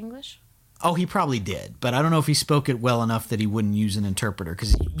spoke English? Oh, he probably did, but I don't know if he spoke it well enough that he wouldn't use an interpreter,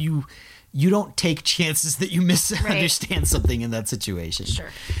 because you don't take chances that you misunderstand something in that situation. Sure.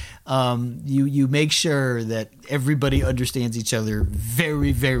 You make sure that everybody understands each other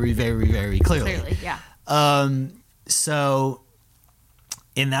very, very, very, very clearly. Clearly, yeah. So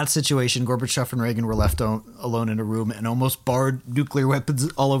in that situation, Gorbachev and Reagan were left alone in a room and almost barred nuclear weapons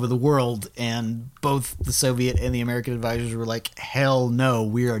all over the world. And both the Soviet and the American advisors were like, hell no,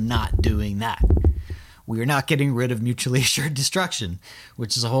 we are not doing that. We are not getting rid of mutually assured destruction,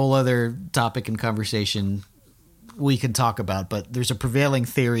 which is a whole other topic and conversation we can talk about. But there's a prevailing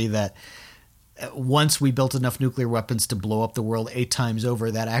theory that once we built enough nuclear weapons to blow up the world 8 times over,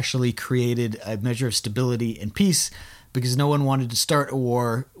 that actually created a measure of stability and peace, because no one wanted to start a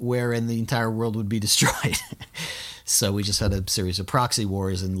war wherein the entire world would be destroyed. So we just had a series of proxy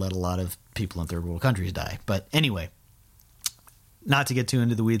wars and let a lot of people in third world countries die. But anyway, not to get too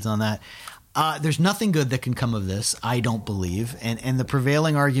into the weeds on that. There's nothing good that can come of this, I don't believe. And the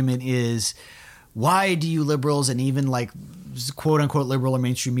prevailing argument is, why do you liberals and even like quote unquote liberal or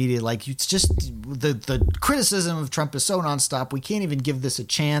mainstream media, like, it's just the criticism of Trump is so nonstop, we can't even give this a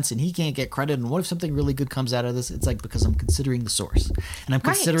chance and he can't get credit, and what if something really good comes out of this? It's like, because I'm considering the source and I'm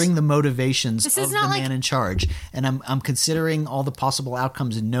considering the motivations of the man in charge, and I'm considering all the possible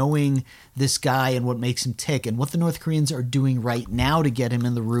outcomes and knowing this guy and what makes him tick and what the North Koreans are doing right now to get him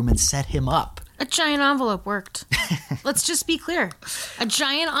in the room and set him up. A giant envelope worked. Let's just be clear. A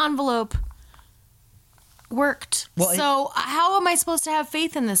giant envelope worked. Well, so how am I supposed to have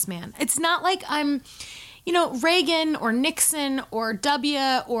faith in this man? It's not like I'm, Reagan or Nixon or W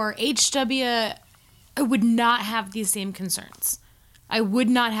or HW. I would not have these same concerns.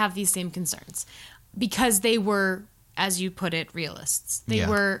 Because they were, as you put it, realists. They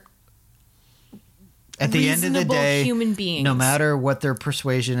were at the end of the day human beings. No matter what their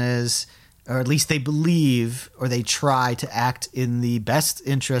persuasion is, or at least they believe, or they try to act in the best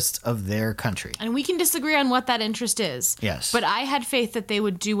interests of their country. And we can disagree on what that interest is. Yes. But I had faith that they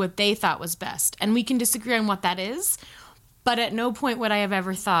would do what they thought was best. And we can disagree on what that is. But at no point would I have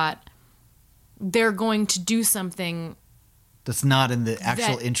ever thought they're going to do something that's not in the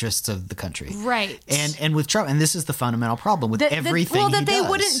actual interests of the country. Right. And with Trump, and this is the fundamental problem with everything he does. They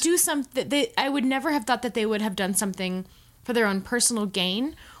wouldn't do something. I would never have thought that they would have done something for their own personal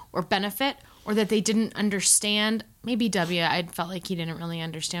gain or benefit, or that they didn't understand. Maybe W, I felt like he didn't really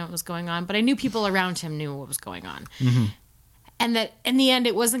understand what was going on, but I knew people around him knew what was going on. Mm-hmm. And that in the end,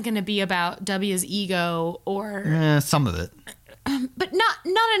 it wasn't going to be about W's ego or... some of it. But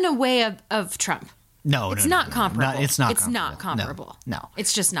not in a way of Trump. No, it's not comparable. It's not comparable. No.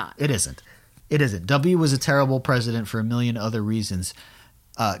 It's just not. It isn't. W was a terrible president for a million other reasons.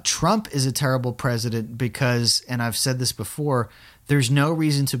 Trump is a terrible president because, and I've said this before, there's no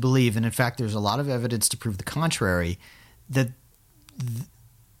reason to believe, and in fact there's a lot of evidence to prove the contrary, that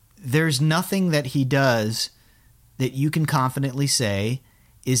there's nothing that he does that you can confidently say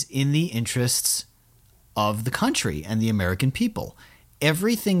is in the interests of the country and the American people.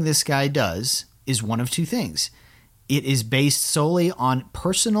 Everything this guy does is one of two things. It is based solely on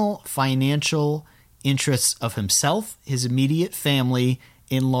personal financial interests of himself, his immediate family,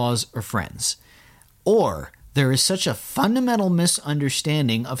 in-laws, or friends. Or there is such a fundamental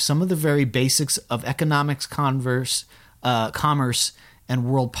misunderstanding of some of the very basics of economics, commerce, and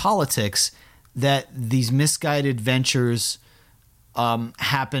world politics that these misguided ventures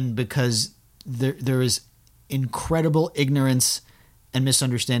happen because there is incredible ignorance and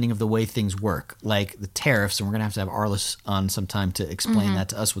misunderstanding of the way things work, like the tariffs, and we're going to have Arliss on sometime to explain that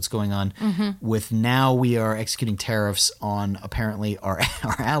to us, what's going on. With now we are executing tariffs on apparently our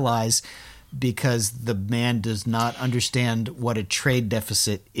allies because the man does not understand what a trade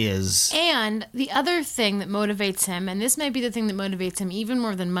deficit is. And the other thing that motivates him, and this might be the thing that motivates him even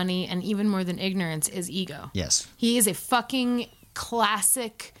more than money and even more than ignorance, is ego. Yes. He is a fucking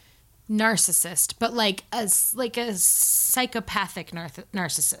classic narcissist, but like a psychopathic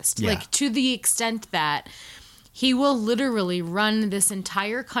narcissist. Yeah. Like to the extent that he will literally run this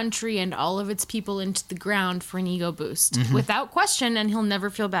entire country and all of its people into the ground for an ego boost without question, and he'll never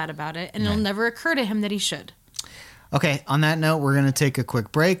feel bad about it, and it'll never occur to him that he should. Okay, on that note, we're going to take a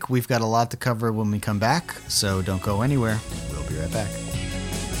quick break. We've got a lot to cover when we come back, so don't go anywhere. We'll be right back.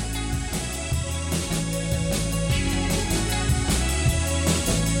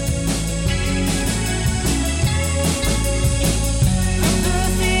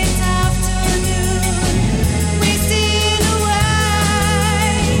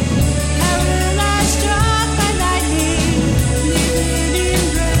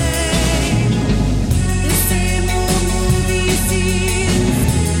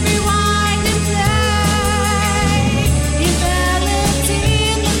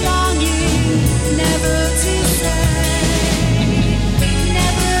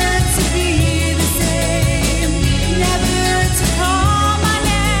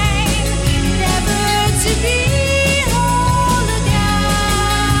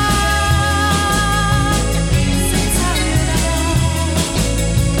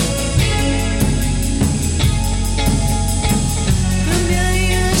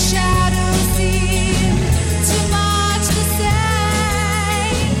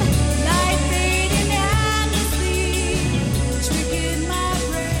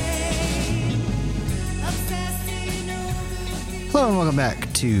 Hello and welcome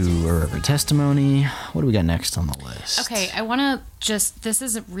back to Irreverent Testimony. What do we got next on the list? Okay, I want to this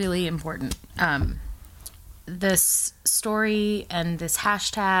is really important. This story and this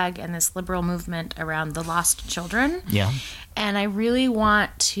hashtag and this liberal movement around the lost children. Yeah. And I really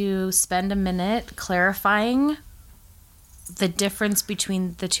want to spend a minute clarifying the difference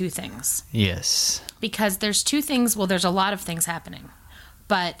between the two things. Yes. Because there's two things, well, there's a lot of things happening,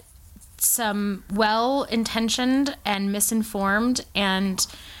 but some well-intentioned and misinformed and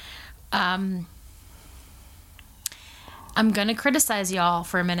I'm going to criticize y'all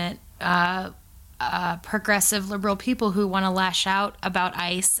for a minute, progressive liberal people who want to lash out about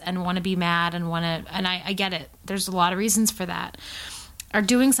ICE and want to be mad and I get it. There's a lot of reasons for that, are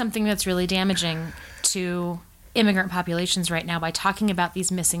doing something that's really damaging to immigrant populations right now by talking about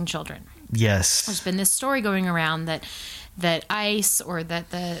these missing children. Yes. There's been this story going around that ICE or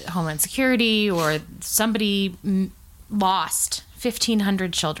that the Homeland Security or somebody lost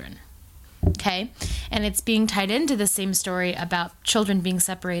 1,500 children. Okay? And it's being tied into the same story about children being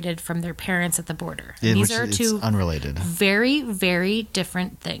separated from their parents at the border. These are two unrelated, very, very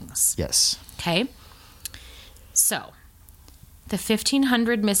different things. Yes. Okay? So, the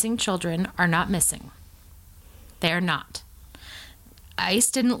 1,500 missing children are not missing. They are not. ICE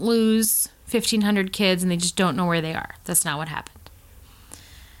didn't lose 1,500 kids and they just don't know where they are. That's not what happened.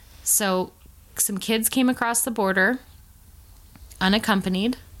 So some kids came across the border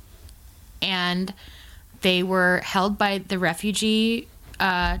unaccompanied and they were held by the refugee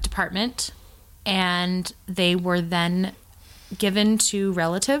department and they were then given to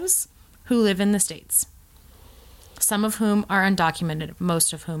relatives who live in the States. Some of whom are undocumented,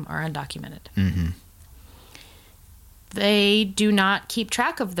 most of whom are undocumented. Mm-hmm. They do not keep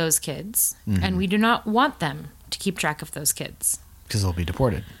track of those kids, and we do not want them to keep track of those kids. Because they'll be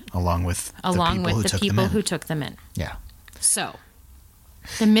deported, along with the people who took them in. Yeah. So,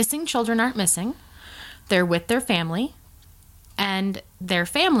 the missing children aren't missing. They're with their family, and their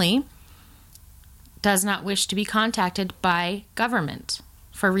family does not wish to be contacted by government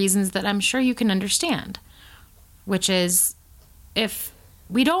for reasons that I'm sure you can understand, which is if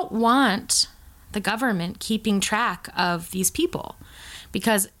we don't want the government keeping track of these people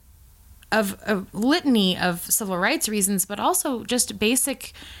because of a litany of civil rights reasons, but also just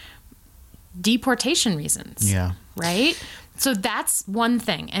basic deportation reasons. Yeah. Right? So that's one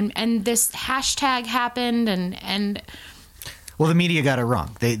thing. And this hashtag happened and well, the media got it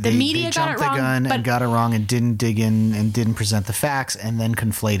wrong. They jumped the gun and got it wrong and didn't dig in and didn't present the facts and then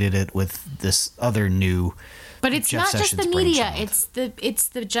conflated it with this other new. But it's Jeff not Sessions just the media; brainchild. it's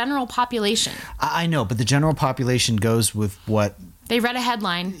the general population. I know, but the general population goes with what they read a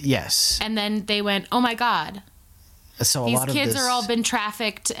headline. Yes, and then they went, "Oh my God, So a These lot of kids this, are all been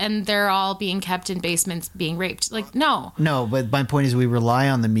trafficked and they're all being kept in basements being raped. Like, no. No, but my point is we rely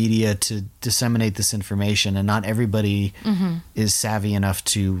on the media to disseminate this information, and not everybody is savvy enough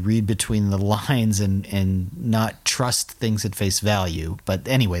to read between the lines and not trust things at face value. But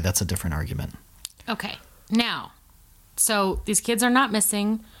anyway, that's a different argument. Okay. Now, so these kids are not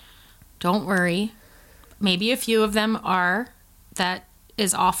missing. Don't worry. Maybe a few of them are. That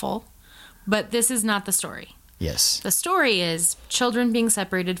is awful. But this is not the story. Yes. The story is children being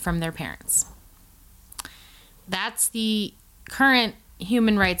separated from their parents. That's the current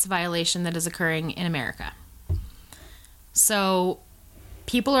human rights violation that is occurring in America. So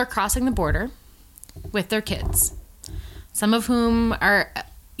people are crossing the border with their kids, some of whom are,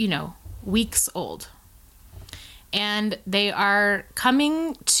 weeks old. And they are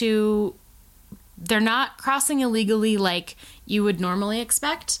coming to, they're not crossing illegally like you would normally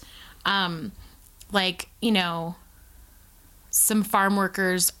expect. Some farm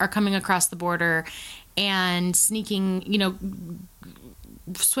workers are coming across the border and sneaking,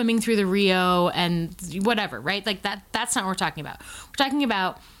 swimming through the Rio and whatever, right? Like that's not what we're talking about. We're talking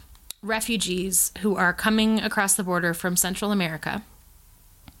about refugees who are coming across the border from Central America,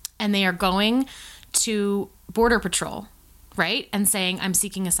 and they are going to Border Patrol, right? And saying, I'm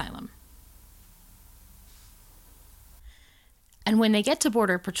seeking asylum. And when they get to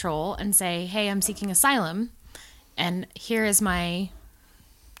Border Patrol and say, hey, I'm seeking asylum, and here is my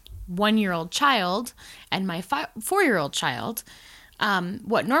 1-year-old child and my 4-year-old child,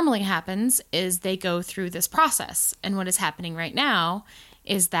 what normally happens is they go through this process. And what is happening right now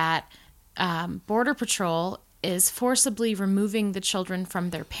is that Border Patrol is forcibly removing the children from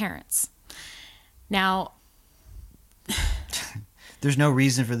their parents. Now, there's no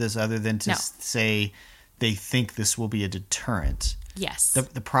reason for this other than to No. say they think this will be a deterrent. yes.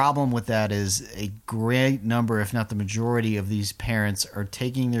 The problem with that is a great number, if not the majority, of these parents are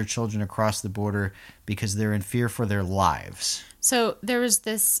taking their children across the border because they're in fear for their lives. So there was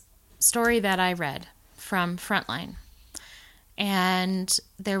this story that I read from Frontline, and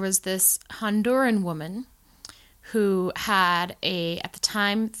there was this Honduran woman who had at the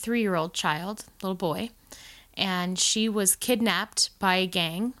time, 3-year-old child, little boy, and she was kidnapped by a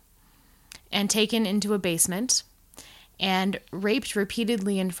gang and taken into a basement and raped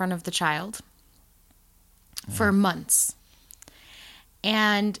repeatedly in front of the child for months.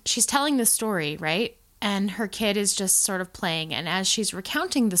 And she's telling the story, right? And her kid is just sort of playing. And as she's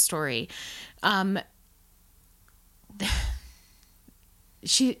recounting the story,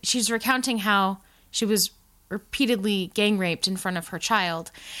 she's recounting how she was repeatedly gang raped in front of her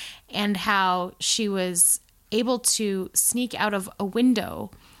child, and how she was able to sneak out of a window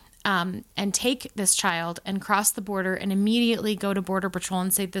and take this child and cross the border and immediately go to Border Patrol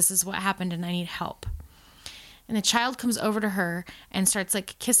and say, this is what happened and I need help. And the child comes over to her and starts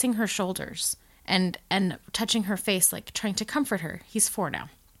like kissing her shoulders and touching her face, like trying to comfort her. He's 4 now.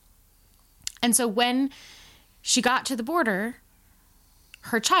 And so when she got to the border,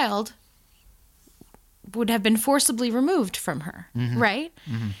 her child would have been forcibly removed from her, right?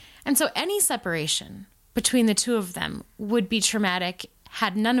 Mm-hmm. And so any separation between the two of them would be traumatic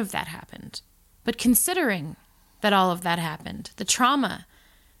had none of that happened. But considering that all of that happened, the trauma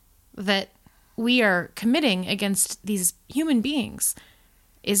that we are committing against these human beings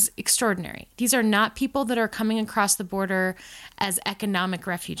is extraordinary. These are not people that are coming across the border as economic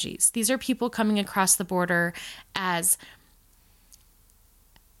refugees. These are people coming across the border as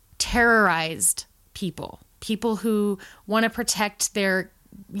terrorized people who want to protect their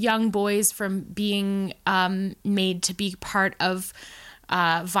young boys from being made to be part of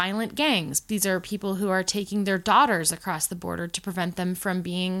violent gangs. These are people who are taking their daughters across the border to prevent them from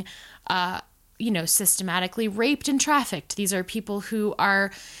being, systematically raped and trafficked. These are people who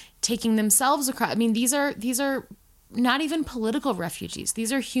are taking themselves across. I mean, these are not even political refugees.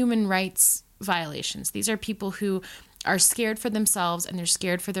 These are human rights violations. These are people who are scared for themselves and they're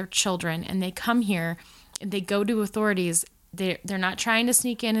scared for their children, and they come here and they go to authorities. They're not trying to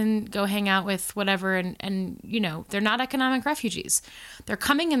sneak in and go hang out with whatever, and they're not economic refugees. They're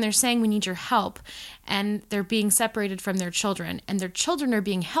coming and they're saying, we need your help, and they're being separated from their children, and their children are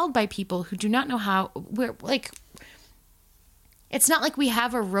being held by people who do not know how. It's not like we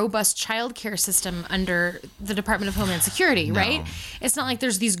have a robust child care system under the Department of Homeland Security, right? It's not like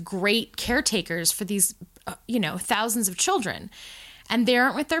there's these great caretakers for these, thousands of children, and they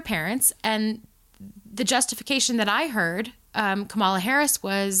aren't with their parents. And the justification that I heard, Kamala Harris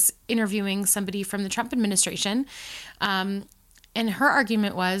was interviewing somebody from the Trump administration, and her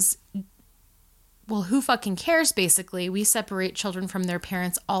argument was, well, who fucking cares, basically? We separate children from their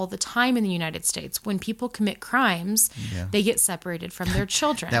parents all the time in the United States. When people commit crimes, they get separated from their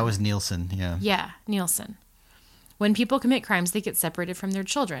children. That was Nielsen, yeah. Yeah, Nielsen. When people commit crimes, they get separated from their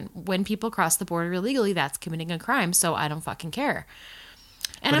children. When people cross the border illegally, that's committing a crime, so I don't fucking care.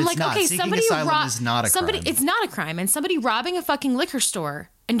 And But I'm it's like, not. okay, Seeking somebody asylum is not a crime. It's not a crime. And somebody robbing a fucking liquor store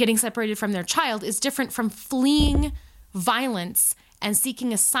and getting separated from their child is different from fleeing violence and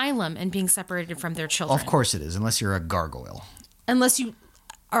seeking asylum and being separated from their children. Of course it is, unless you're a gargoyle. Unless you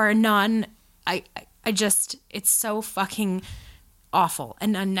are a non... I just... It's so fucking awful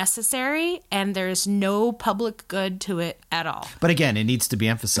and unnecessary, and there's no public good to it at all. But again, it needs to be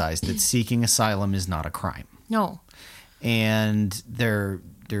emphasized that seeking asylum is not a crime. No. And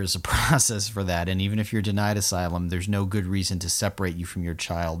there's a process for that. And even if you're denied asylum, there's no good reason to separate you from your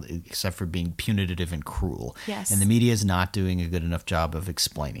child except for being punitive and cruel. Yes. And the media is not doing a good enough job of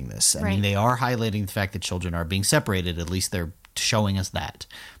explaining this. I mean, they are highlighting the fact that children are being separated. At least they're showing us that.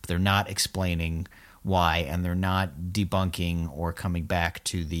 But they're not explaining why, and they're not debunking or coming back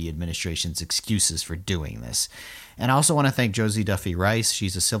to the administration's excuses for doing this. And I also want to thank Josie Duffy Rice.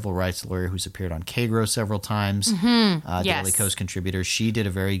 She's a civil rights lawyer who's appeared on KGRO several times, Daily Kos contributor. She did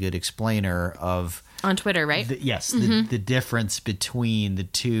a very good explainer of... On Twitter, right? The difference between the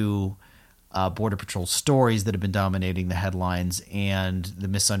two Border Patrol stories that have been dominating the headlines and the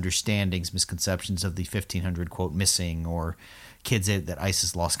misunderstandings, misconceptions of the 1,500, quote, missing or kids that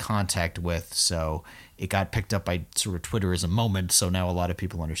ISIS lost contact with. So it got picked up by sort of Twitter as a moment. So now a lot of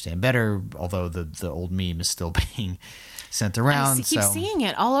people understand better, although the old meme is still being sent around. I keep seeing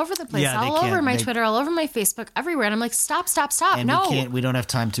it all over the place, all over my Twitter, all over my Facebook, everywhere. And I'm like, stop. And no. we don't have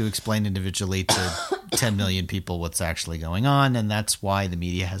time to explain individually to 10 million people what's actually going on. And that's why the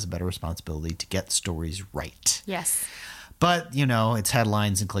media has a better responsibility to get stories right. Yes. But, it's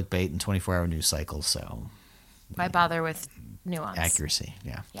headlines and clickbait and 24-hour news cycles. So why bother with nuance? Accuracy.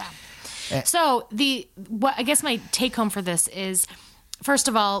 Yeah. Yeah. So I guess my take home for this is, first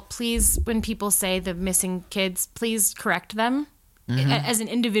of all, please, when people say the missing kids, please correct them. As an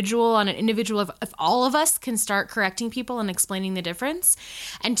individual, if all of us can start correcting people and explaining the difference.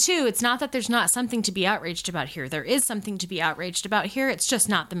 And two, it's not that there's not something to be outraged about here. There is something to be outraged about here. It's just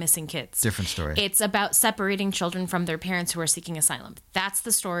not the missing kids. Different story. It's about separating children from their parents who are seeking asylum. That's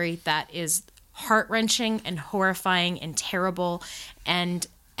the story that is heart-wrenching and horrifying and terrible and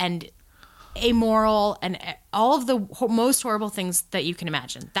amoral and all of the most horrible things that you can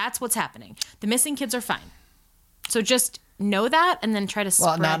imagine. That's what's happening. The missing kids are fine. So just know that and then try to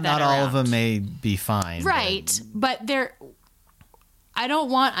spread that around. Not all of them may be fine. Right. But I don't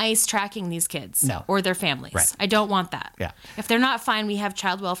want ICE tracking these kids or their families. Right. I don't want that. Yeah. If they're not fine, we have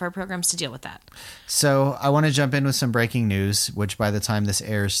child welfare programs to deal with that. So I want to jump in with some breaking news, which by the time this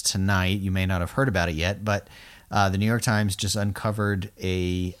airs tonight, you may not have heard about it yet, but the New York Times just uncovered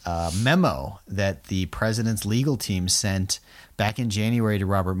a memo that the president's legal team sent back in January to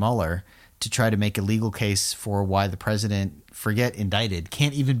Robert Mueller to try to make a legal case for why the president, forget indicted,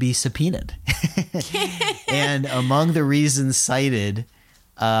 can't even be subpoenaed. And among the reasons cited,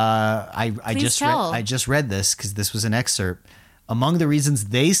 I just read this because this was an excerpt. Among the reasons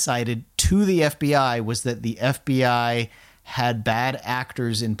they cited to the FBI was that the FBI had bad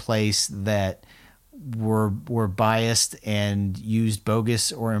actors in place that were biased and used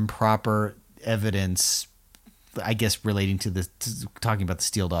bogus or improper evidence, I guess relating to talking about the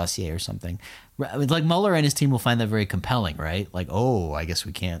Steele dossier or something. Like Mueller and his team will find that very compelling, right? Like, oh, I guess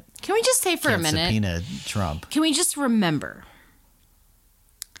we can't. Can we just say for a minute? Subpoena Trump. Can we just remember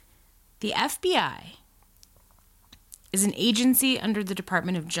the FBI is an agency under the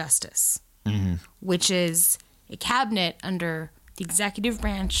Department of Justice, which is a cabinet under the executive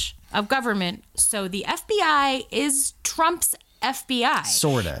branch of government. So the FBI is Trump's FBI.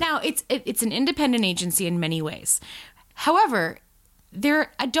 Sorta. Now, it's an independent agency in many ways. However,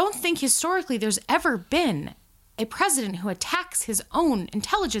 I don't think historically there's ever been a president who attacks his own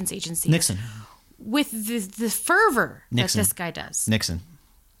intelligence agency. Nixon. With the fervor Nixon. that this guy does. Nixon.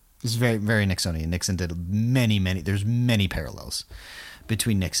 It's very, very Nixonian. Nixon did there's many parallels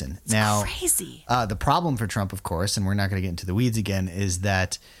between Nixon. Now, crazy. The problem for Trump, of course, and we're not going to get into the weeds again, is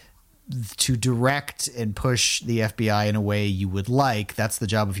that to direct and push the FBI in a way you would like, that's the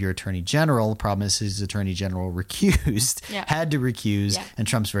job of your attorney general. The problem is his attorney general had to recuse, and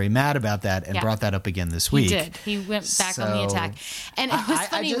Trump's very mad about that and brought that up again this week. He did. He went back on the attack. And it was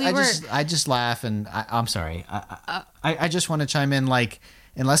funny. I just laugh, and I'm sorry. I just want to chime in, like,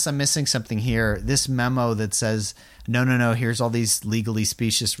 unless I'm missing something here, this memo that says, no, here's all these legally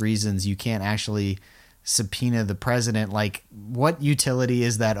specious reasons you can't actually subpoena the president. Like, what utility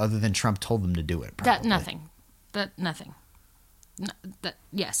is that other than Trump told them to do it? Probably? Nothing.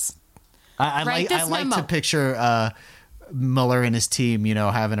 Yes. I like to picture Mueller and his team,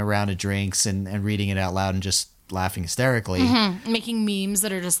 having a round of drinks and reading it out loud and just laughing hysterically. Mm-hmm. Making memes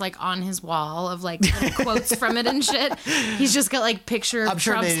that are just like on his wall of like little quotes from it and shit. He's just got like picture of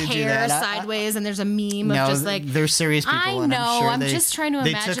Trump's hair sideways and there's a meme of just like... They're serious people. I know. I'm just trying to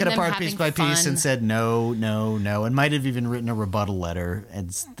imagine them having fun. They took it apart piece by piece and said no, no, no. And might have even written a rebuttal letter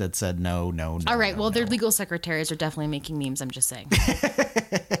that said no, no, no. All right. No, well, their legal secretaries are definitely making memes. I'm just saying.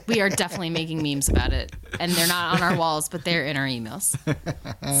 We are definitely making memes about it. And they're not on our walls, but they're in our emails.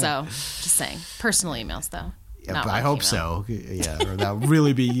 So, just saying. Personal emails, though. Yeah, I hope so. Yeah, or that would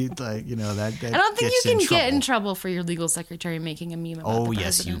really be like, that I don't think you can get in trouble for your legal secretary making a meme about the president.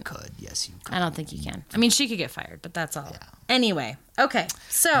 Yes, you could. Yes, you could. I don't think you can. I mean, she could get fired, but that's all. Yeah. Anyway, okay.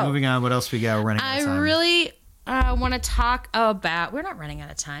 So moving on. What else we got? We're running out of time. I really want to talk about. We're not running out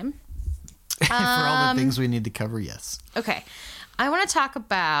of time. For all the things we need to cover, yes. Okay, I want to talk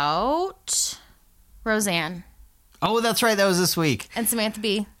about Roseanne. Oh, that's right. That was this week. And Samantha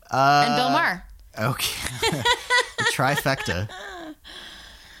Bee and Bill Maher. Okay. The trifecta.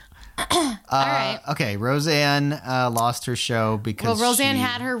 All right. Okay, Roseanne lost her show because Roseanne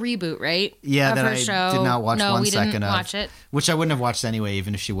had her reboot, right? Yeah, that I show. did not watch one second didn't of. Watch it. Which I wouldn't have watched anyway,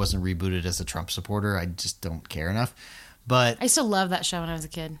 even if she wasn't rebooted as a Trump supporter. I just don't care enough. But I used to love that show when I was a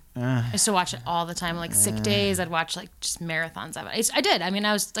kid. I used to watch it all the time. Like sick days, I'd watch like just marathons of it. I did. I mean,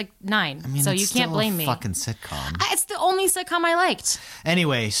 I was like 9, so you can't blame me. Fucking sitcom. It's the only sitcom I liked.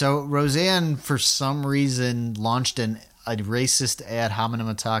 Anyway, so Roseanne, for some reason, launched a racist ad hominem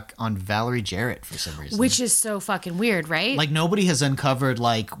attack on Valerie Jarrett for some reason. Which is so fucking weird, right? Like, nobody has uncovered,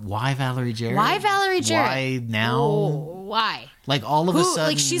 like, why Valerie Jarrett? Why Valerie Jarrett? Why now? Why? Like, all of a sudden...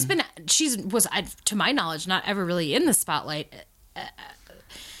 Like, she was, to my knowledge, not ever really in the spotlight.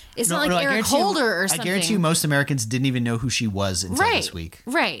 It's not like Eric Holder or something. I guarantee you most Americans didn't even know who she was until this week.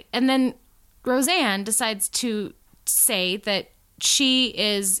 Right. And then Roseanne decides to say that she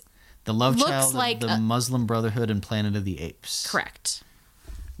is... the love child of the Muslim Brotherhood and Planet of the Apes. Correct.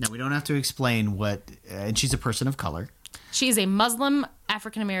 Now, we don't have to explain what... and she's a person of color. She is a Muslim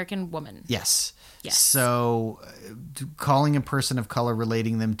African-American woman. Yes. So, calling a person of color,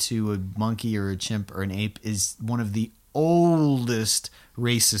 relating them to a monkey or a chimp or an ape is one of the oldest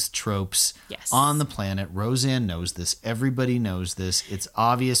racist tropes on the planet. Roseanne knows this. Everybody knows this. It's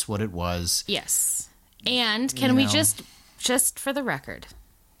obvious what it was. Yes. And can we just for the record,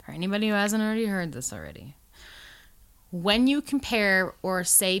 for anybody who hasn't already heard this already, when you compare or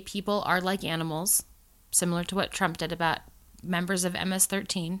say people are like animals, similar to what Trump did about members of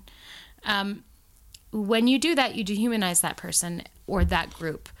MS-13, when you do that, you dehumanize that person or that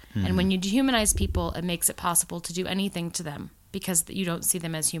group. Mm-hmm. And when you dehumanize people, it makes it possible to do anything to them because you don't see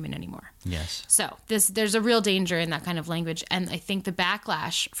them as human anymore. Yes. So there's a real danger in that kind of language. And I think the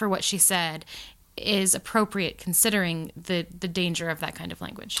backlash for what she said is appropriate considering the danger of that kind of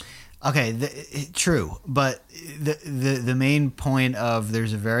language. Okay, true. But the main point of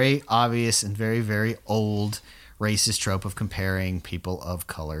there's a very obvious and very, very old racist trope of comparing people of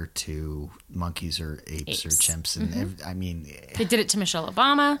color to monkeys or apes. Or chimps. And mm-hmm. I mean... they did it to Michelle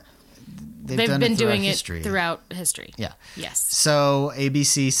Obama. They've been doing it throughout history. Yeah. Yes. So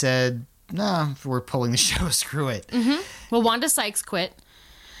ABC said, no, we're pulling the show. Screw it. Mm-hmm. Well, Wanda Sykes quit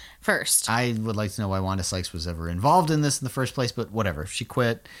first. I would like to know why Wanda Sykes was ever involved in this in the first place, but whatever. She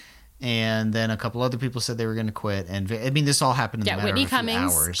quit. And then a couple other people said they were going to quit. And I mean, this all happened in the matter Whitney of a few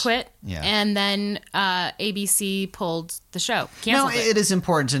Cummings hours. Quit. Yeah. And then ABC pulled the show. Canceled it is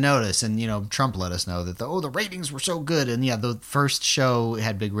important to notice. And, Trump let us know that the ratings were so good. And yeah, the first show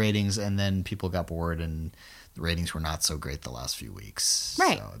had big ratings and then people got bored and the ratings were not so great the last few weeks.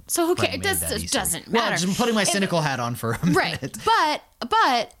 Right. So who cares? It doesn't matter. Well, just putting my cynical hat on for a minute. Right.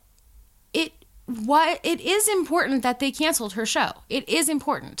 But it is important that they canceled her show. It is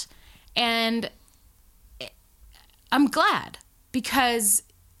important. And I'm glad because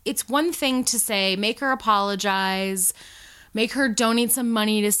it's one thing to say, make her apologize, make her donate some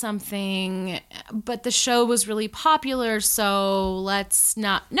money to something, but the show was really popular, so let's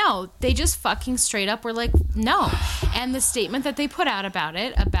not. No, they just fucking straight up were like, no. And the statement that they put out about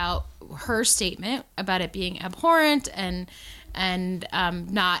it, about her statement, about it being abhorrent and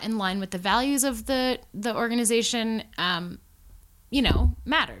not in line with the values of the organization,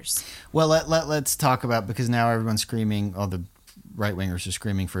 matters. Well, let's talk about, because now everyone's screaming, all the right-wingers are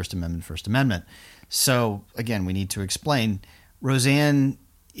screaming First Amendment, First Amendment. So, again, we need to explain. Roseanne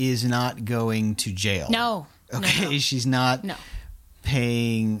is not going to jail. No. Okay? No. She's not... No.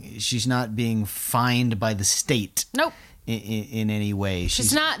 she's not being fined by the state. Nope. In any way.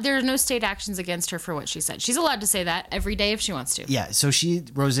 She's not, there are no state actions against her for what she said. She's allowed to say that every day if she wants to. Yeah, so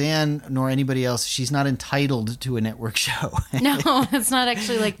Roseanne, nor anybody else, she's not entitled to a network show. No, it's not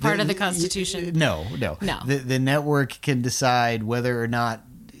actually like part of the Constitution. No. The network can decide whether or not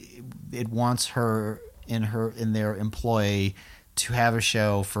it wants her in their employ to have a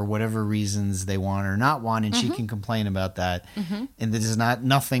show for whatever reasons they want or not want, and she can complain about that. And this is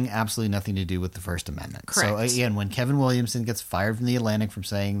absolutely nothing to do with the First Amendment. Correct. So again, when Kevin Williamson gets fired from the Atlantic from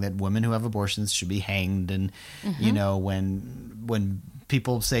saying that women who have abortions should be hanged, and when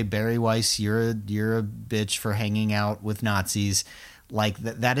people say, Barry Weiss, you're a bitch for hanging out with Nazis, like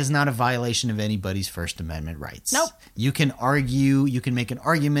that is not a violation of anybody's First Amendment rights. Nope. You can make an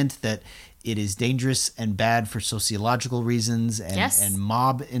argument that it is dangerous and bad for sociological reasons and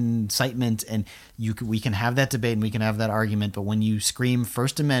mob incitement, and we can have that debate and we can have that argument. But when you scream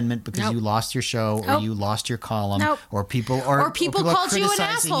First Amendment because you lost your show or you lost your column or people called criticizing you an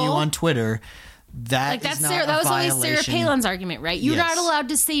asshole you on Twitter, that was always Sarah Palin's argument, right? You're not allowed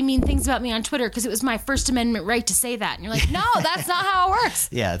to say mean things about me on Twitter because it was my First Amendment right to say that. And you're like, no, that's not how it works.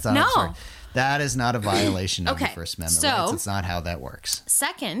 Yeah, it's not how it works. That is not a violation of the First Amendment rights. It's not how that works.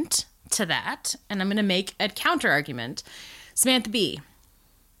 Second to that, and I'm going to make a counter argument, Samantha Bee,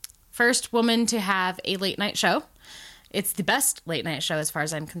 first woman to have a late night show. It's the best late night show as far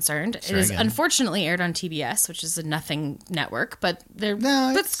as I'm concerned. It is unfortunately aired on TBS, which is a nothing network, but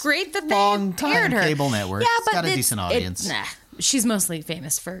that's great that they aired her. Cable network. Yeah, it's got a decent audience. She's mostly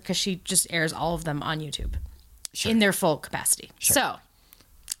famous because she just airs all of them on YouTube in their full capacity. Sure. So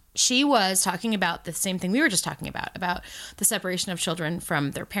she was talking about the same thing we were just talking about the separation of children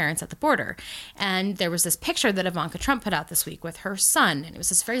from their parents at the border. And there was this picture that Ivanka Trump put out this week with her son. And it was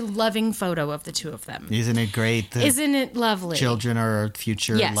this very loving photo of the two of them. Isn't it great? Isn't it lovely? Children are our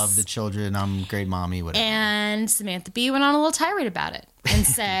future. Yes. Love the children. I'm a great mommy. Whatever. And Samantha Bee went on a little tirade about it and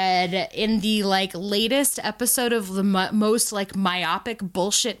said, in the latest episode of the most myopic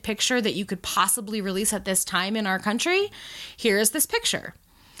bullshit picture that you could possibly release at this time in our country, here is this picture.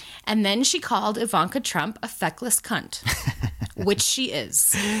 And then she called Ivanka Trump a feckless cunt, which she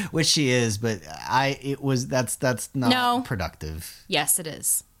is. Which she is, but that's not productive. Yes, it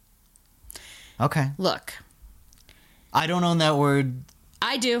is. Okay. Look. I don't own that word.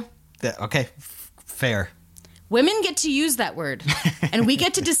 I do. Okay. Fair. Women get to use that word, and we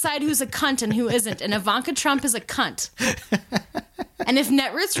get to decide who's a cunt and who isn't. And Ivanka Trump is a cunt. And if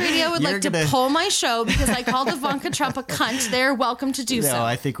Netroots Radio would like to pull my show because I called Ivanka Trump a cunt, they're welcome to do so. No,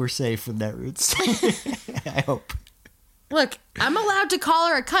 I think we're safe with Netroots. I hope. Look, I'm allowed to call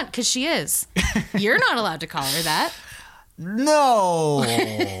her a cunt because she is. You're not allowed to call her that. No.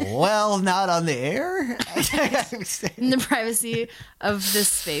 Well, not on the air. In the privacy of this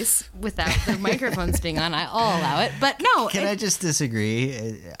space without the microphones being on, I'll allow it. But no. Can I just disagree?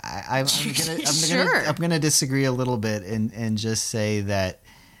 I'm gonna disagree a little bit and just say that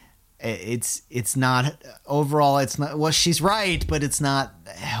it's not overall. It's not. Well, she's right, but it's not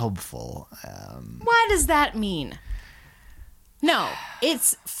helpful. What does that mean? No,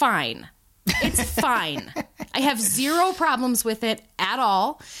 it's fine. It's fine. I have zero problems with it at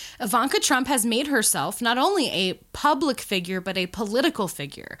all. Ivanka Trump has made herself not only a public figure, but a political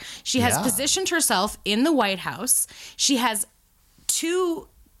figure. She has positioned herself in the White House. She has two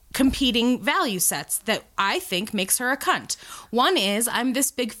competing value sets that I think makes her a cunt. One is, I'm this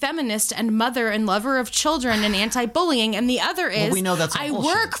big feminist and mother and lover of children and anti-bullying, and the other is, we know that's I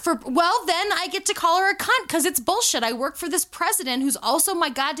bullshit. work for, well, then I get to call her a cunt because it's bullshit. I work for this president who's also my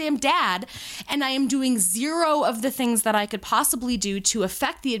goddamn dad, and I am doing zero of the things that I could possibly do to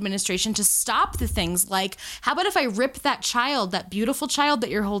affect the administration to stop the things like, how about if I rip that child, that beautiful child that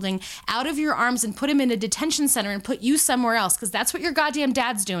you're holding, out of your arms and put him in a detention center and put you somewhere else, because that's what your goddamn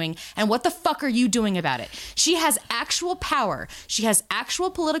dad's doing. And what the fuck are you doing about it? She has actual power. She has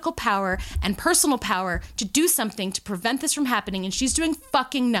actual political power and personal power to do something to prevent this from happening, and she's doing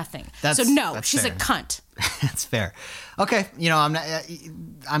fucking nothing. So no, she's fair. A cunt. That's fair. Okay,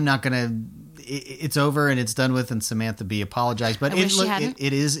 I'm not gonna. It's over and it's done with, and Samantha Bee apologized. But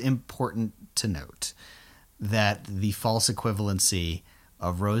it is important to note that the false equivalency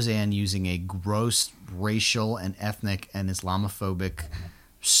of Roseanne using a gross racial and ethnic and Islamophobic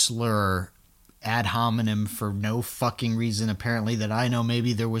slur ad hominem for no fucking reason, apparently, that I know.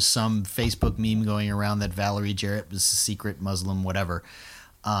 Maybe there was some Facebook meme going around that Valerie Jarrett was a secret Muslim, whatever.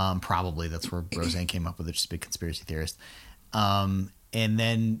 Probably that's where Roseanne came up with it, just a big conspiracy theorist. And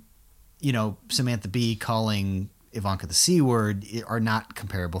then, Samantha Bee calling Ivanka the C word are not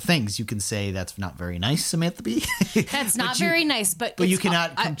comparable things. You can say that's not very nice, Samantha Bee. That's not very nice, but you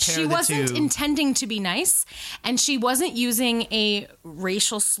cannot compare she the wasn't two. intending to be nice, and she wasn't using a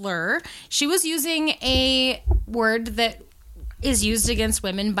racial slur. She was using a word that is used against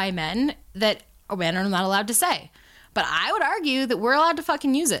women by men that men are not allowed to say. But I would argue that we're allowed to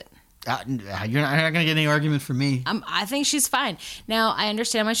fucking use it. You're not going to get any argument from me. I think she's fine. Now, I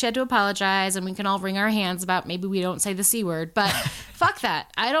understand why she had to apologize, and we can all wring our hands about maybe we don't say the C word, but fuck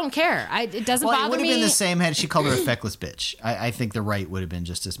that. I don't care. It doesn't bother me. It would have been the same had she called her a feckless bitch. I think the right would have been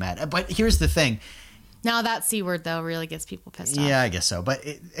just as mad. But here's the thing. Now, that C word, though, really gets people pissed off. Yeah, I guess so. But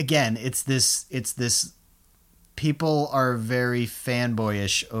again, it's this. People are very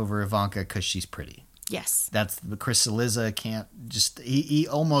fanboyish over Ivanka because she's pretty. Yes. That's Chris Cillizza can't just he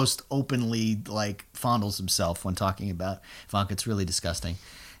almost openly like fondles himself when talking about Ivanka. It's really disgusting.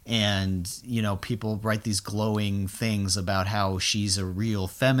 And people write these glowing things about how she's a real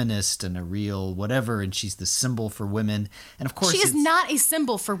feminist and a real whatever, and she's the symbol for women. And of course, she is not a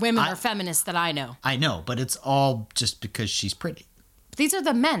symbol for women or feminists that I know. I know, but it's all just because she's pretty. These are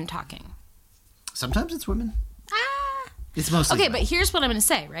the men talking. Sometimes it's women. It's mostly okay, but here's what I'm going to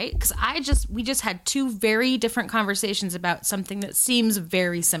say, right? Because we just had two very different conversations about something that seems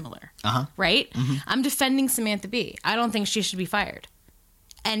very similar, right? Mm-hmm. I'm defending Samantha Bee. I don't think she should be fired,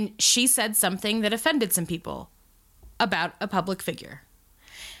 and she said something that offended some people about a public figure,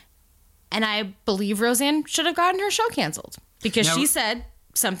 and I believe Roseanne should have gotten her show canceled because she said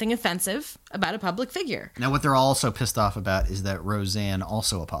something offensive about a public figure. Now, what they're also pissed off about is that Roseanne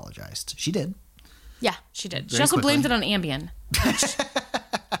also apologized. She did. Yeah, she did. Very she also quickly. blamed it on Ambien.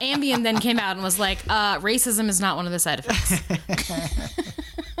 Ambien then came out and was like, racism is not one of the side effects.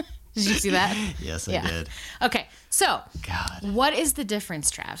 Did you see that? Yes, I did. Okay, so God. What is the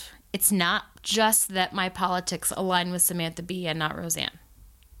difference, Trav? It's not just that my politics align with Samantha Bee and not Roseanne.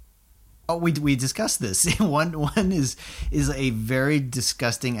 Oh, we discussed this. One is a very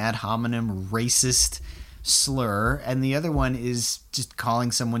disgusting ad hominem racist slur, and the other one is just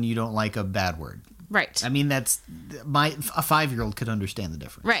calling someone you don't like a bad word. Right. I mean, a 5-year-old could understand the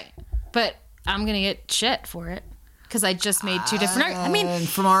difference. Right. But I'm going to get shit for it because I just made two different I mean,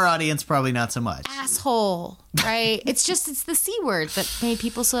 from our audience, probably not so much. Asshole, right? it's the C word that made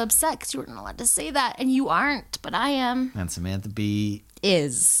people so upset because you weren't allowed to say that, and you aren't, but I am. And Samantha Bee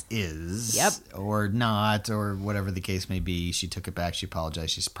is. Yep. Or not, or whatever the case may be. She took it back. She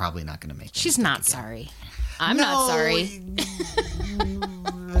apologized. She's probably not going to make it. She's not sorry. I'm not sorry.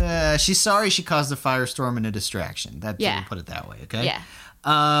 She's sorry she caused a firestorm and a distraction. We'll put it that way, okay?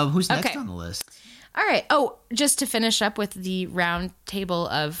 Yeah. Who's next on the list? All right. Oh, just to finish up with the round table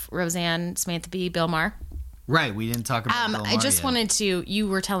of Roseanne, Samantha Bee, Bill Maher. Right. We didn't talk about Bill Maher I just yet. wanted to, you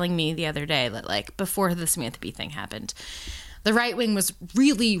were telling me the other day that like before the Samantha Bee thing happened, the right wing was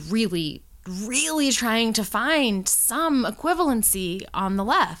really, really, really trying to find some equivalency on the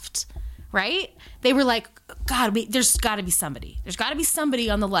left, right? They were like, God, there's got to be somebody. There's got to be somebody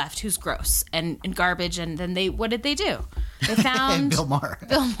on the left who's gross and garbage. And then what did they do? They found Bill Maher.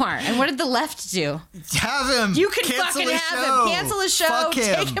 Bill Maher. And what did the left do? Have him. You can Cancel fucking his have show. him. Cancel his show. Fuck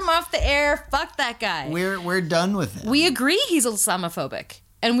him. Take him off the air. Fuck that guy. We're done with him. We agree he's Islamophobic.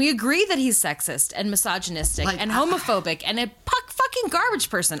 And we agree that he's sexist and misogynistic and homophobic and a fucking garbage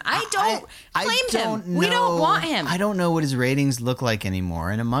person. I don't claim him. We don't want him. I don't know what his ratings look like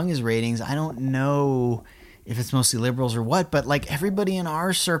anymore. And among his ratings, I don't know if it's mostly liberals or what, but like everybody in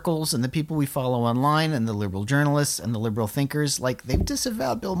our circles and the people we follow online and the liberal journalists and the liberal thinkers, like they've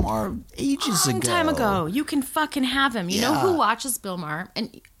disavowed Bill Maher ages ago. Long time ago. You can fucking have him. You know who watches Bill Maher?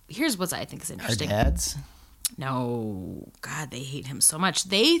 And here's what I think is Our interesting. dads? No. God, they hate him so much.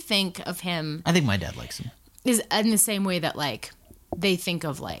 They think of him I think my dad likes him. is in the same way that like they think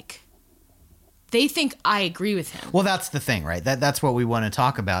of like they think I agree with him. Well, that's the thing, right? That's what we want to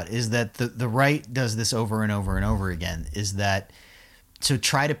talk about, is that the right does this over and over and over again, is that to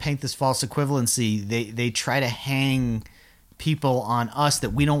try to paint this false equivalency, they try to hang people on us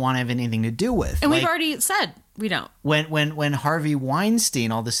that we don't want to have anything to do with. And we've already said we don't. When Harvey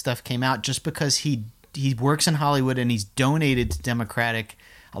Weinstein, all this stuff came out, just because he works in Hollywood and he's donated to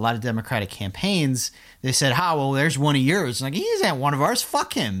a lot of Democratic campaigns, they said, well, there's one of yours. Like, he isn't one of ours.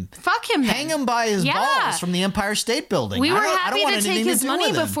 Fuck him. Fuck him. Hang him by his balls from the Empire State Building. We were happy to take his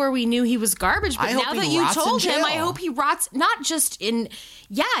money before we knew he was garbage. But now that you told him, I hope he rots, not just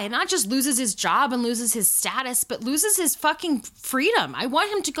loses his job and loses his status, but loses his fucking freedom. I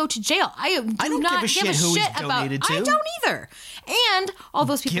want him to go to jail. I don't give a shit who he's about. donated to. I don't either. And all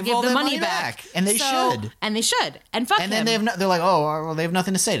those people give all the that money back. And they should. And they should. And fuck him. And then they're like, they have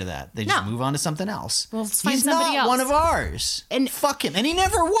nothing to say to that. They just No. move on to something else. Well, let's find He's somebody not else. one of ours. And- fuck him. And he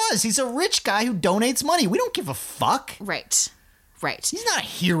never was. He's a rich guy who donates money. We don't give a fuck. Right. He's not a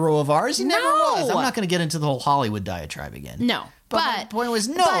hero of ours. He never was. No. I'm not going to get into the whole Hollywood diatribe again. No. But my point was,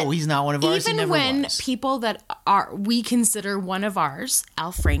 no, he's not one of ours. He Even never when was. people that are we consider one of ours,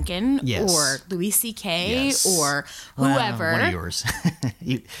 Al Franken Yes. or Louis C.K. Yes. or Well, whoever. one of yours.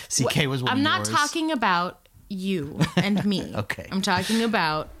 CK was one I'm of not yours. talking about you and me. Okay. I'm talking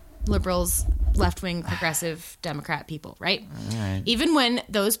about liberals, left-wing, progressive, Democrat people, right? All right. Even when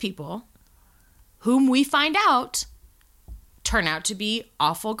those people, whom we find out, turn out to be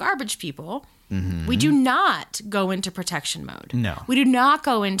awful garbage people, we do not go into protection mode. No. We do not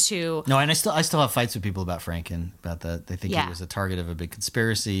go into... No, and I still have fights with people about Franken, about that. They think Yeah. he was a target of a big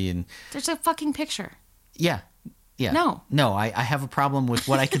conspiracy. And There's a fucking picture. yeah. No. I have a problem with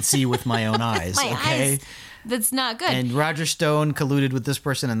what I can see with my own eyes. My okay. eyes. That's not good. And Roger Stone colluded with this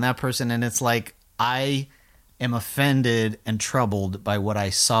person and that person, and it's like I am offended and troubled by what I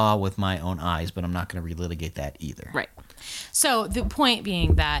saw with my own eyes, but I'm not going to relitigate that either. Right. So the point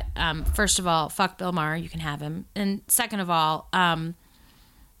being that, first of all, fuck Bill Maher, you can have him. And second of all,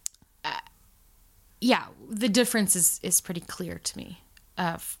 yeah, the difference is pretty clear to me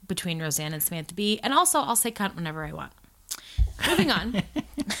between Roseanne and Samantha Bee. And also, I'll say cunt whenever I want. Moving on.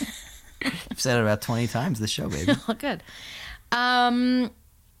 I've said it about 20 times this show, baby. Oh, good. I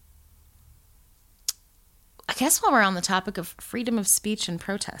guess while we're on the topic of freedom of speech and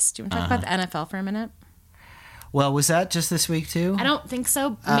protest, do you want to talk about the NFL for a minute? Well, was that just this week too? I don't think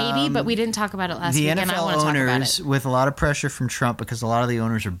so. Maybe, but we didn't talk about it last The week, NFL and I want to talk about owners, it. with a lot of pressure from Trump, because a lot of the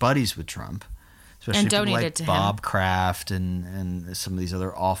owners are buddies with Trump, especially And people donated like to him. Bob Kraft and some of these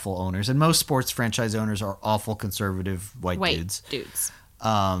other awful owners. And most sports franchise owners are awful conservative white dudes.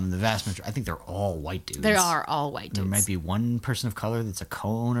 The vast majority, I think they're all white dudes. They are all white dudes. There might be one person of color that's a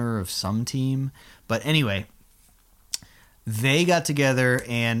co-owner of some team, but anyway, they got together,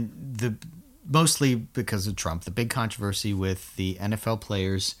 and mostly because of Trump, the big controversy with the NFL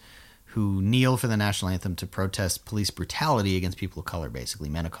players who kneel for the national anthem to protest police brutality against people of color, basically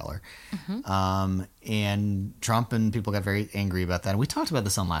men of color. And Trump and people got very angry about that. And we talked about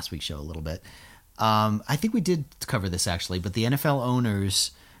this on last week's show a little bit. I think we did cover this actually, but the NFL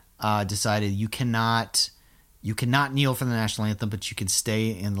owners decided you cannot kneel for the national anthem, but you can stay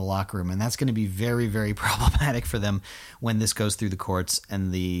in the locker room. And that's going to be very, very problematic for them when this goes through the courts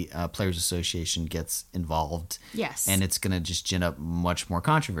and the Players Association gets involved. Yes. And it's going to just gin up much more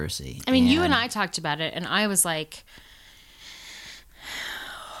controversy. I mean, you and I talked about it, and I was like,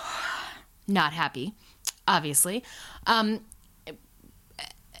 not happy, obviously.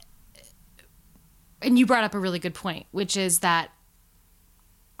 And you brought up a really good point, which is that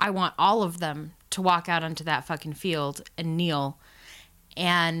I want all of them to walk out onto that fucking field and kneel.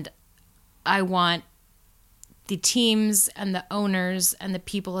 And I want the teams and the owners and the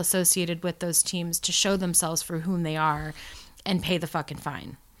people associated with those teams to show themselves for whom they are and pay the fucking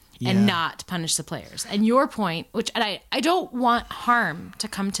fine. Yeah. And not punish the players. And your point, which and I don't want harm to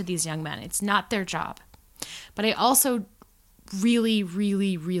come to these young men. It's not their job. But I also really,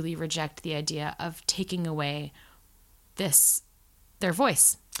 really, really reject the idea of taking away their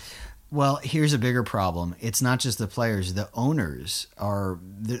voice. Well, here's a bigger problem. It's not just the players. The owners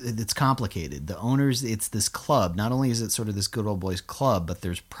it's complicated. The owners, it's this club. Not only is it sort of this good old boys club, but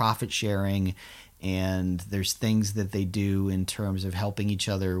there's profit sharing and there's things that they do in terms of helping each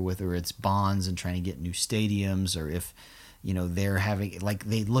other, whether it's bonds and trying to get new stadiums, or if, they're having, like,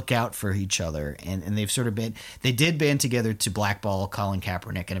 they look out for each other, and they've sort of they did band together to blackball Colin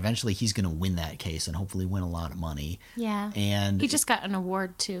Kaepernick, and eventually he's going to win that case and hopefully win a lot of money. Yeah. And he just got an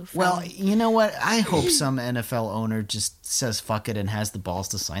award too. well, you know what? I hope some NFL owner just says fuck it and has the balls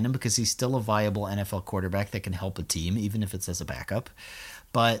to sign him, because he's still a viable NFL quarterback that can help a team, even if it's as a backup.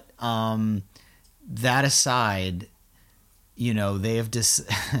 But that aside, they have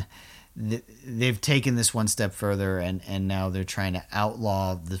they've taken this one step further, and now they're trying to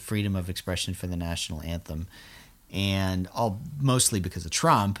outlaw the freedom of expression for the national anthem, and mostly because of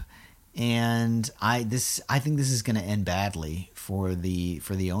Trump. And I think this is going to end badly for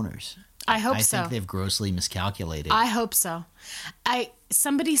the owners. I hope so. I think they've grossly miscalculated. I hope so.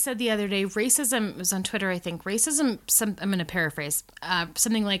 Somebody said the other day, racism, it was on Twitter, I think, I'm going to paraphrase,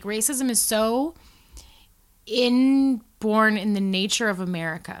 something like racism is so inborn in the nature of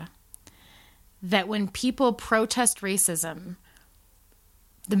America that when people protest racism,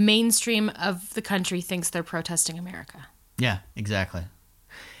 the mainstream of the country thinks they're protesting America. Yeah, exactly.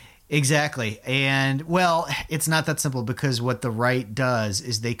 And, well, it's not that simple, because what the right does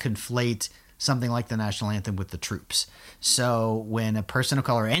is they conflate something like the national anthem with the troops. So when a person of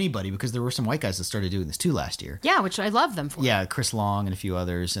color, or anybody, because there were some white guys that started doing this too last year. Yeah, which I love them for. Yeah, Chris Long and a few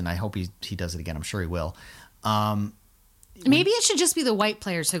others, and I hope he does it again. I'm sure he will. Maybe it should just be the white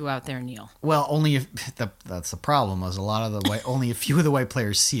players who go out there and kneel. Well, only if that's the problem. Is a lot of the white, only a few of the white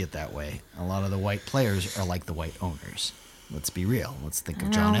players see it that way. A lot of the white players are like the white owners. Let's be real. Let's think of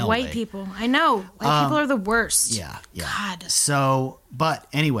John Elway. White people. I know. White people are the worst. Yeah. God. So, but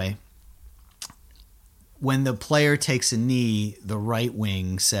anyway, when the player takes a knee, the right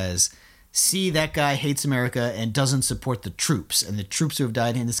wing says, see, that guy hates America and doesn't support the troops. And the troops who have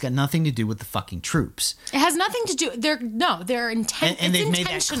died, and it's got nothing to do with the fucking troops. It has nothing to do. They're intent. And they've made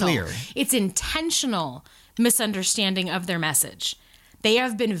that clear. It's intentional misunderstanding of their message. They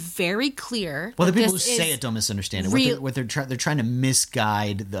have been very clear. Well, the people who say it don't misunderstand it. They're trying to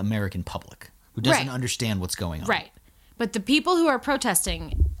misguide the American public who doesn't understand what's going on. Right. But the people who are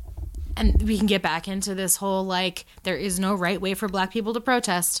protesting, and we can get back into this whole, like, there is no right way for black people to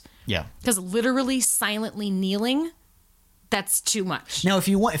protest. Yeah. Because literally silently kneeling, that's too much. Now,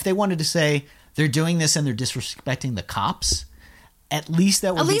 if they wanted to say they're doing this and they're disrespecting the cops, at least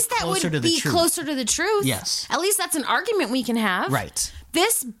that would be closer to the truth. Yes. At least that's an argument we can have. Right.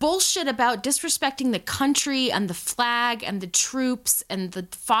 This bullshit about disrespecting the country and the flag and the troops and the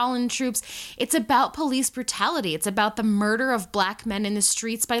fallen troops, it's about police brutality. It's about the murder of black men in the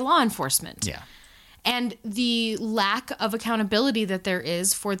streets by law enforcement. Yeah. And the lack of accountability that there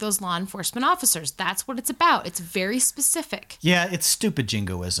is for those law enforcement officers. That's what it's about. It's very specific. Yeah, it's stupid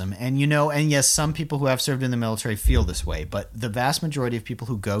jingoism. And, and yes, some people who have served in the military feel this way. But the vast majority of people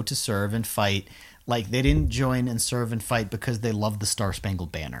who go to serve and fight, like, they didn't join and serve and fight because they love the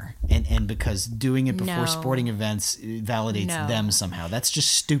Star-Spangled Banner. And because doing it before sporting events validates them somehow. That's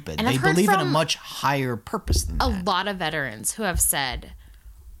just stupid. And they believe in a much higher purpose than that. A lot of veterans who have said,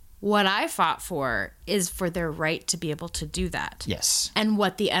 what I fought for is for their right to be able to do that. Yes. And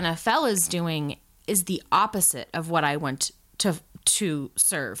what the NFL is doing is the opposite of what I went to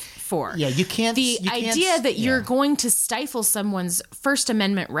serve for. Yeah, you can't. The idea that you're going to stifle someone's First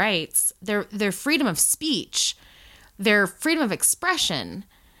Amendment rights, their freedom of speech, their freedom of expression.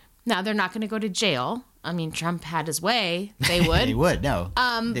 Now, they're not going to go to jail. I mean, Trump had his way. They would. They would, no.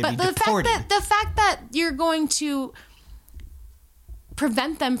 But the fact that you're going to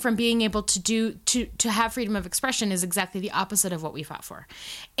prevent them from being able to have freedom of expression is exactly the opposite of what we fought for.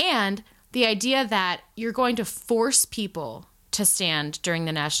 And the idea that you're going to force people to stand during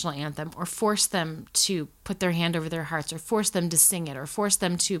the national anthem, or force them to put their hand over their hearts, or force them to sing it, or force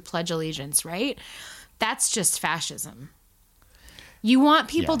them to pledge allegiance, right? That's just fascism. You want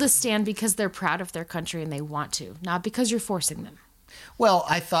people to stand because they're proud of their country and they want to, not because you're forcing them. Well,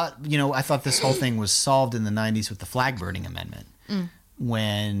 I thought this whole thing was solved in the 90s with the flag burning amendment.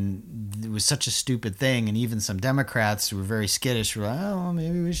 When it was such a stupid thing, and even some Democrats who were very skittish were like, oh, well,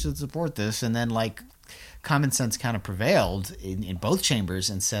 maybe we should support this. And then, like, common sense kind of prevailed in both chambers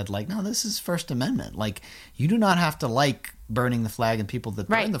and said, like, no, this is First Amendment. Like, you do not have to like burning the flag and people that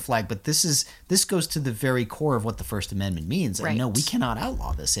burn the flag, but this goes to the very core of what the First Amendment means. And no, we cannot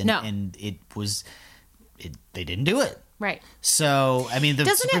outlaw this. And they didn't do it. Right. So, I mean, the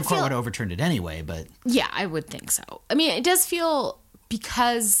Supreme Court would have overturned it anyway, but... Yeah, I would think so. I mean, it does feel...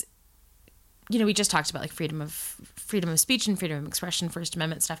 Because, we just talked about, like, freedom of speech and freedom of expression, First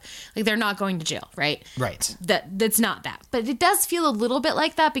Amendment stuff. Like, they're not going to jail, right? Right. That's not that. But it does feel a little bit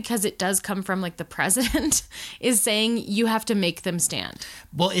like that because it does come from, like, the president is saying you have to make them stand.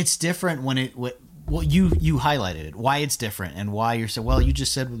 Well, it's different when you highlighted it, why it's different and why you're so, well, you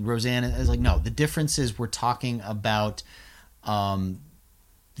just said with Roseanne, it's like, no, the difference is we're talking about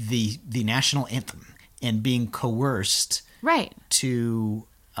the national anthem and being coerced to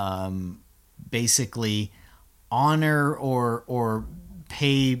basically honor or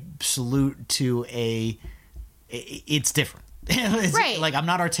pay salute to it's different. It's, like, I'm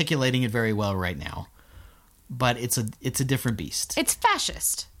not articulating it very well right now, but it's a different beast. It's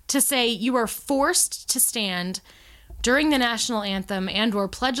fascist to say you are forced to stand during the national anthem and or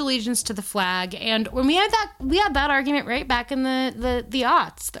pledge allegiance to the flag. And when we had that argument right back in the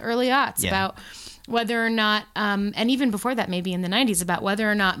early aughts about whether or not, and even before that, maybe in the 90s, about whether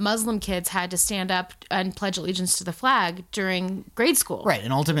or not Muslim kids had to stand up and pledge allegiance to the flag during grade school. Right,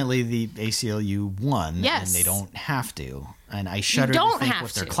 and ultimately the ACLU won, and they don't have to. And I shudder to think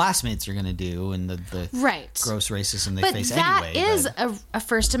what their classmates are going to do and the gross racism they face anyway. But that is a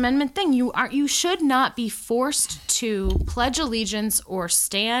First Amendment thing. You should not be forced to pledge allegiance or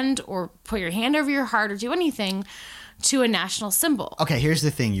stand or put your hand over your heart or do anything to a national symbol. Okay, here's the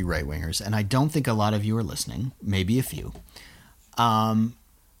thing, you right-wingers, and I don't think a lot of you are listening, maybe a few.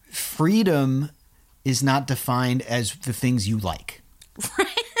 First freedom is not defined as the things you like.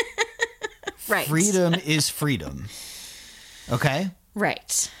 Right. Freedom is freedom. Okay?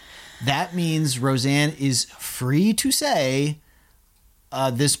 Right. That means Roseanne is free to say,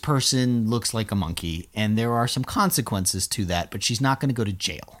 this person looks like a monkey, and there are some consequences to that, but she's not going to go to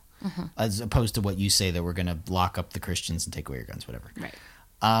jail, as opposed to what you say that we're going to lock up the Christians and take away your guns, whatever. Right.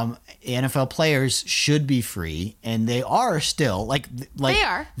 NFL players should be free, and they are still like they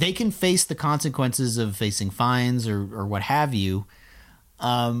are. They can face the consequences of facing fines or what have you.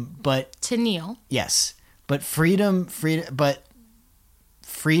 But To kneel. yes, but freedom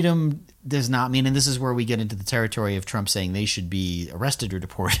does not mean, and this is where we get into the territory of Trump saying they should be arrested or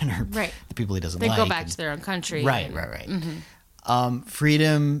deported, or Right. the people he doesn't They like. go back to their own country. Right. and-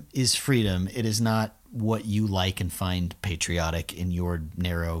 Freedom is freedom. It is not what you like and find patriotic in your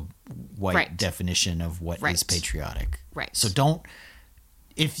narrow white Right. definition of what is Right. patriotic. Right. So don't,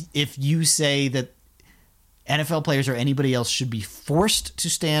 if you say that NFL players or anybody else should be forced to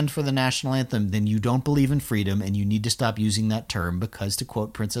stand for the national anthem, then you don't believe in freedom, and you need to stop using that term because, to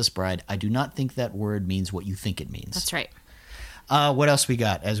quote Princess Bride, I do not think that word means what you think it means. That's right. What else we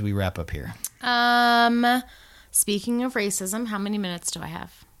got as we wrap up here? Speaking of racism, how many minutes do I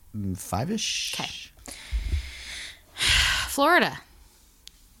have? 5-ish? Okay. Florida.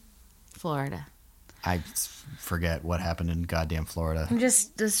 I forget what happened in goddamn Florida. Let's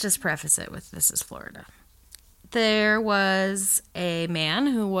just preface it with this is Florida. There was a man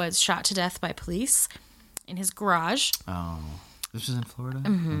who was shot to death by police in his garage. Oh, this was in Florida?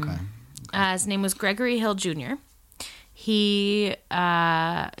 Mm-hmm. Okay. His name was Gregory Hill Jr. He,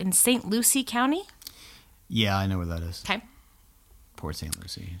 in St. Lucie County. Yeah, I know where that is. Okay. Port St.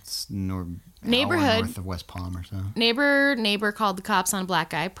 Lucie. It's hour Neighborhood. north of West Palm or so. Neighbor called the cops on a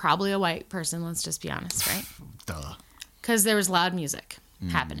black guy, probably a white person, let's just be honest, right? Duh. Because there was loud music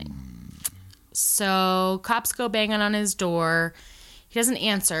happening. So cops go banging on his door. He doesn't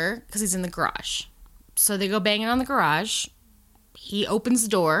answer because he's in the garage. So they go banging on the garage. He opens the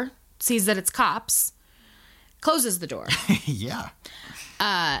door, sees that it's cops, closes the door. Yeah.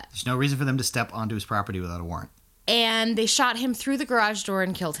 There's no reason for them to step onto his property without a warrant. And they shot him through the garage door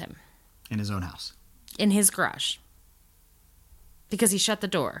and killed him. In his own house. In his garage. Because he shut the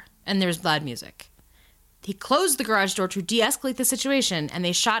door and there's loud music. He closed the garage door to de-escalate the situation, and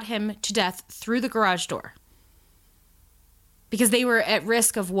they shot him to death through the garage door. Because they were at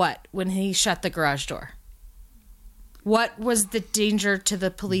risk of what when he shut the garage door? What was the danger to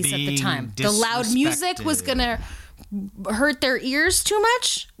the police at the Being time? The loud music was going to hurt their ears too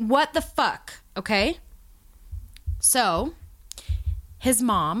much? What the fuck? Okay? So, his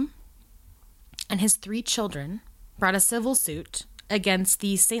mom and his 3 children brought a civil suit against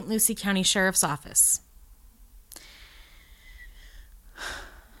the St. Lucie County Sheriff's Office.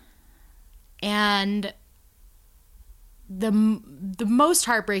 And the most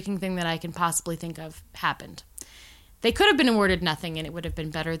heartbreaking thing that I can possibly think of happened. They could have been awarded nothing, and it would have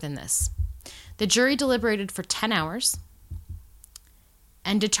been better than this. The jury deliberated for 10 hours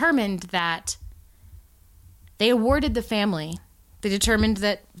and determined that they awarded the family. They determined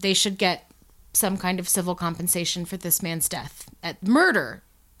that they should get some kind of civil compensation for this man's death, at murder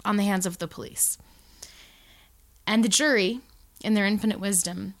on the hands of the police. And the jury, in their infinite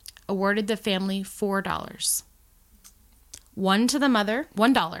wisdom, awarded the family $4. $1 to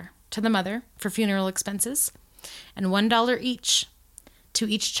the mother for funeral expenses, and $1 each to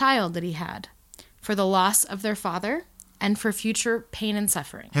each child that he had for the loss of their father and for future pain and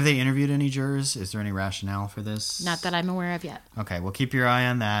suffering. Have they interviewed any jurors? Is there any rationale for this? Not that I'm aware of yet. Okay, well, keep your eye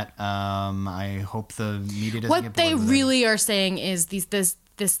on that. I hope the media doesn't get What bored they with really are saying is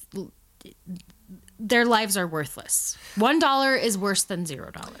their lives are worthless. $1 is worse than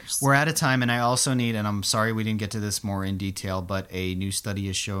 $0. We're out of time, and I also need, and I'm sorry we didn't get to this more in detail, but a new study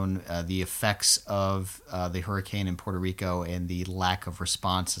has shown the effects of the hurricane in Puerto Rico, and the lack of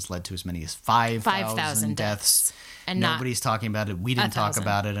response has led to as many as 5,000 deaths. And nobody's talking about it. We didn't talk 1,000.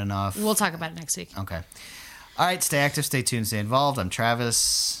 about it enough. We'll talk about it next week. Okay. All right, stay active, stay tuned, stay involved. I'm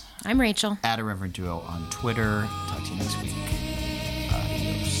Travis. I'm Rachel. At Irreverent Duo on Twitter. Talk to you next week.